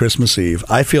Thanksgiving to Christmas Eve,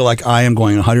 I feel like I am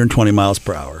going 120 miles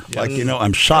per hour. Yes. Like,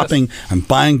 I'm shopping, I'm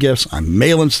buying gifts, I'm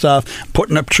mailing stuff,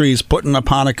 putting up trees, putting up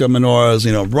Hanukkah menorahs,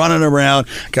 running around,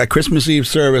 got Christmas Eve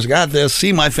service, got this,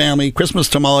 see my family, Christmas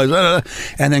tamales,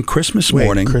 and then Christmas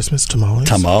morning. Christmas tamales?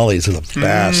 Tamales are the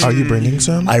best. Are you bringing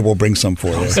some? I will bring some for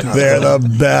you. They're the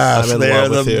best. I'm in They're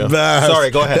love with the you. best. Sorry,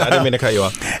 go ahead. I didn't mean to cut you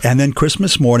off. And then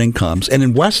Christmas morning comes, and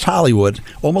in West Hollywood,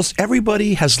 almost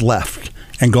everybody has left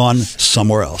and gone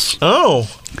somewhere else. Oh.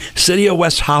 City of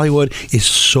West Hollywood is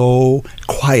so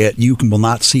quiet, you will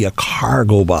not see a car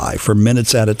go by for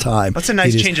minutes at a time. That's a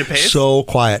nice It is change of pace. So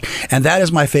quiet. And that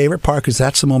is my favorite part, because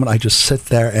that's the moment I just sit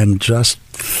there and just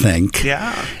think.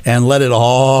 Yeah. And let it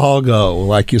all go,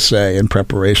 like you say, in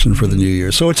preparation for the new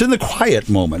year. So it's in the quiet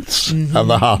moments of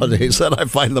the holidays that I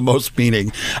find the most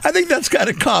meaning. I think that's kind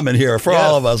of common here for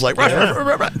all of us. Like,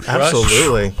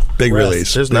 Absolutely. Big Rest.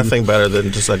 release. There's nothing better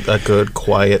than just a good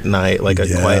quiet night, like a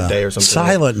quiet day or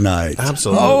something. Silent night.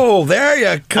 Absolutely. Oh, there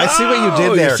you go. I see what you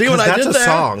did there. You see what I 'cause did that's a there?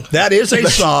 song. That is a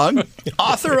song.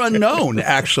 Author unknown,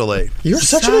 actually. You're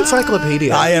such an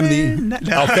encyclopedia. I am the.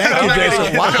 Oh, thank you,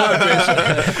 Jason. Wow, Jason.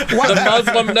 The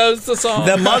Muslim knows the song.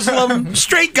 The Muslim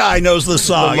straight guy knows the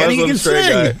song, The and he can Muslim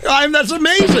sing. straight That's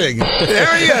amazing.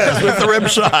 There he is with the rim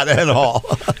shot and all.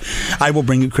 I will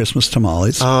bring you Christmas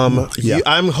tamales.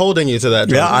 I'm holding you to that.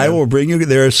 Yeah, gentleman. I will bring you.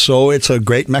 It's a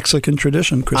great Mexican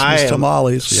tradition. Christmas I am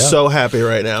tamales. Yeah. so happy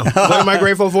right now. What am I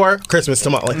grateful for? Christmas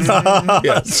tamales.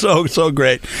 Yeah, so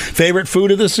great. Favorite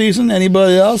food of the season?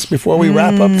 Anybody else before we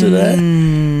wrap up today?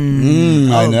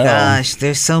 I know. Gosh,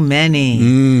 there's so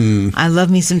many. I love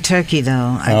me some turkey, though.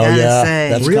 I gotta say,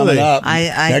 that's coming up.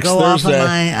 I next go Thursday.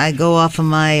 off of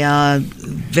my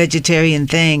vegetarian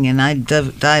thing, and I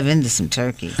dive into some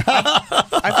turkey.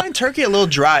 I find turkey a little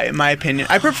dry, in my opinion.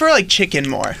 I prefer like chicken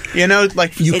more.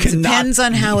 Like It depends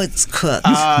on how it's cooked.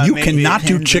 You maybe. cannot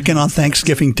do chicken on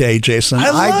Thanksgiving Day, Jason. I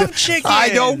love chicken. I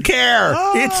don't care.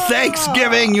 It's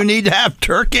Thanksgiving. You need to have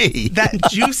turkey. That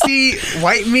juicy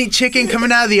white meat chicken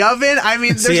coming out of the oven. I mean,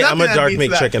 there's See, nothing I'm a that dark beats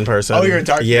meat that. chicken person. Oh, you're a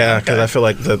dark. Yeah, meat. because I feel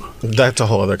like that's a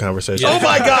whole other conversation. Oh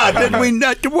my God! Did we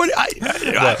not?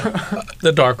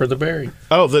 The darker the berry.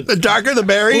 Oh, the darker the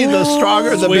berry, the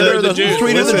stronger, the Sweeter bitter, the the juice.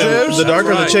 sweeter the Listen, juice. the darker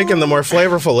That's the right. chicken, the more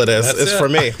flavorful it is. That's It's it. for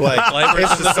me. Like Flavor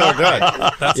it's to just the so bone.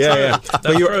 good. That's Yeah. That's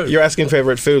But true. you're asking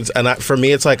favorite foods, and for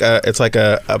me, it's like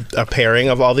a pairing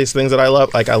of all these things that I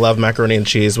love. Like I love macaroni and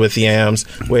cheese with yams,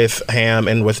 with ham,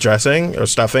 and with dressing or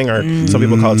stuffing, or some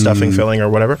people call it stuffing, filling, or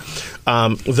whatever.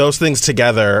 Those things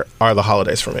together are the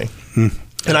holidays for me.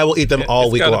 And I will eat them all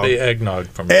week It's got long. to be eggnog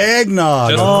for me. Eggnog.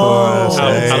 Just- Of course.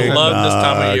 I love this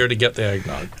time Eggnog. of year to get the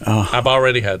eggnog. I've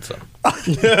already had some.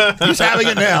 He's having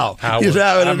it now. Howard. He's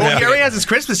having it I'm now. Well, here he has his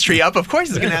Christmas tree up. Of course,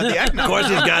 he's gonna have the eggnog. Of course,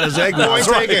 he's got his eggnog. Point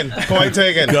taken. Point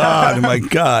taken. God, my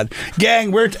God. Gang,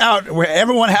 we're out.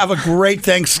 Everyone have a great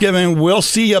Thanksgiving. We'll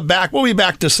see you back. We'll be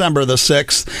back December the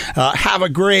 6th. Have a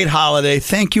great holiday.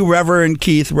 Thank you, Reverend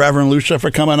Keith, Reverend Lucia,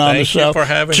 for coming on the Thank show. you for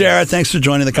having Jared, us. thanks for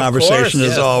joining the conversation course, as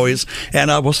yes. always.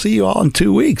 And we'll see you all in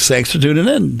 2 weeks. Thanks for tuning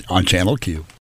in on Channel Q.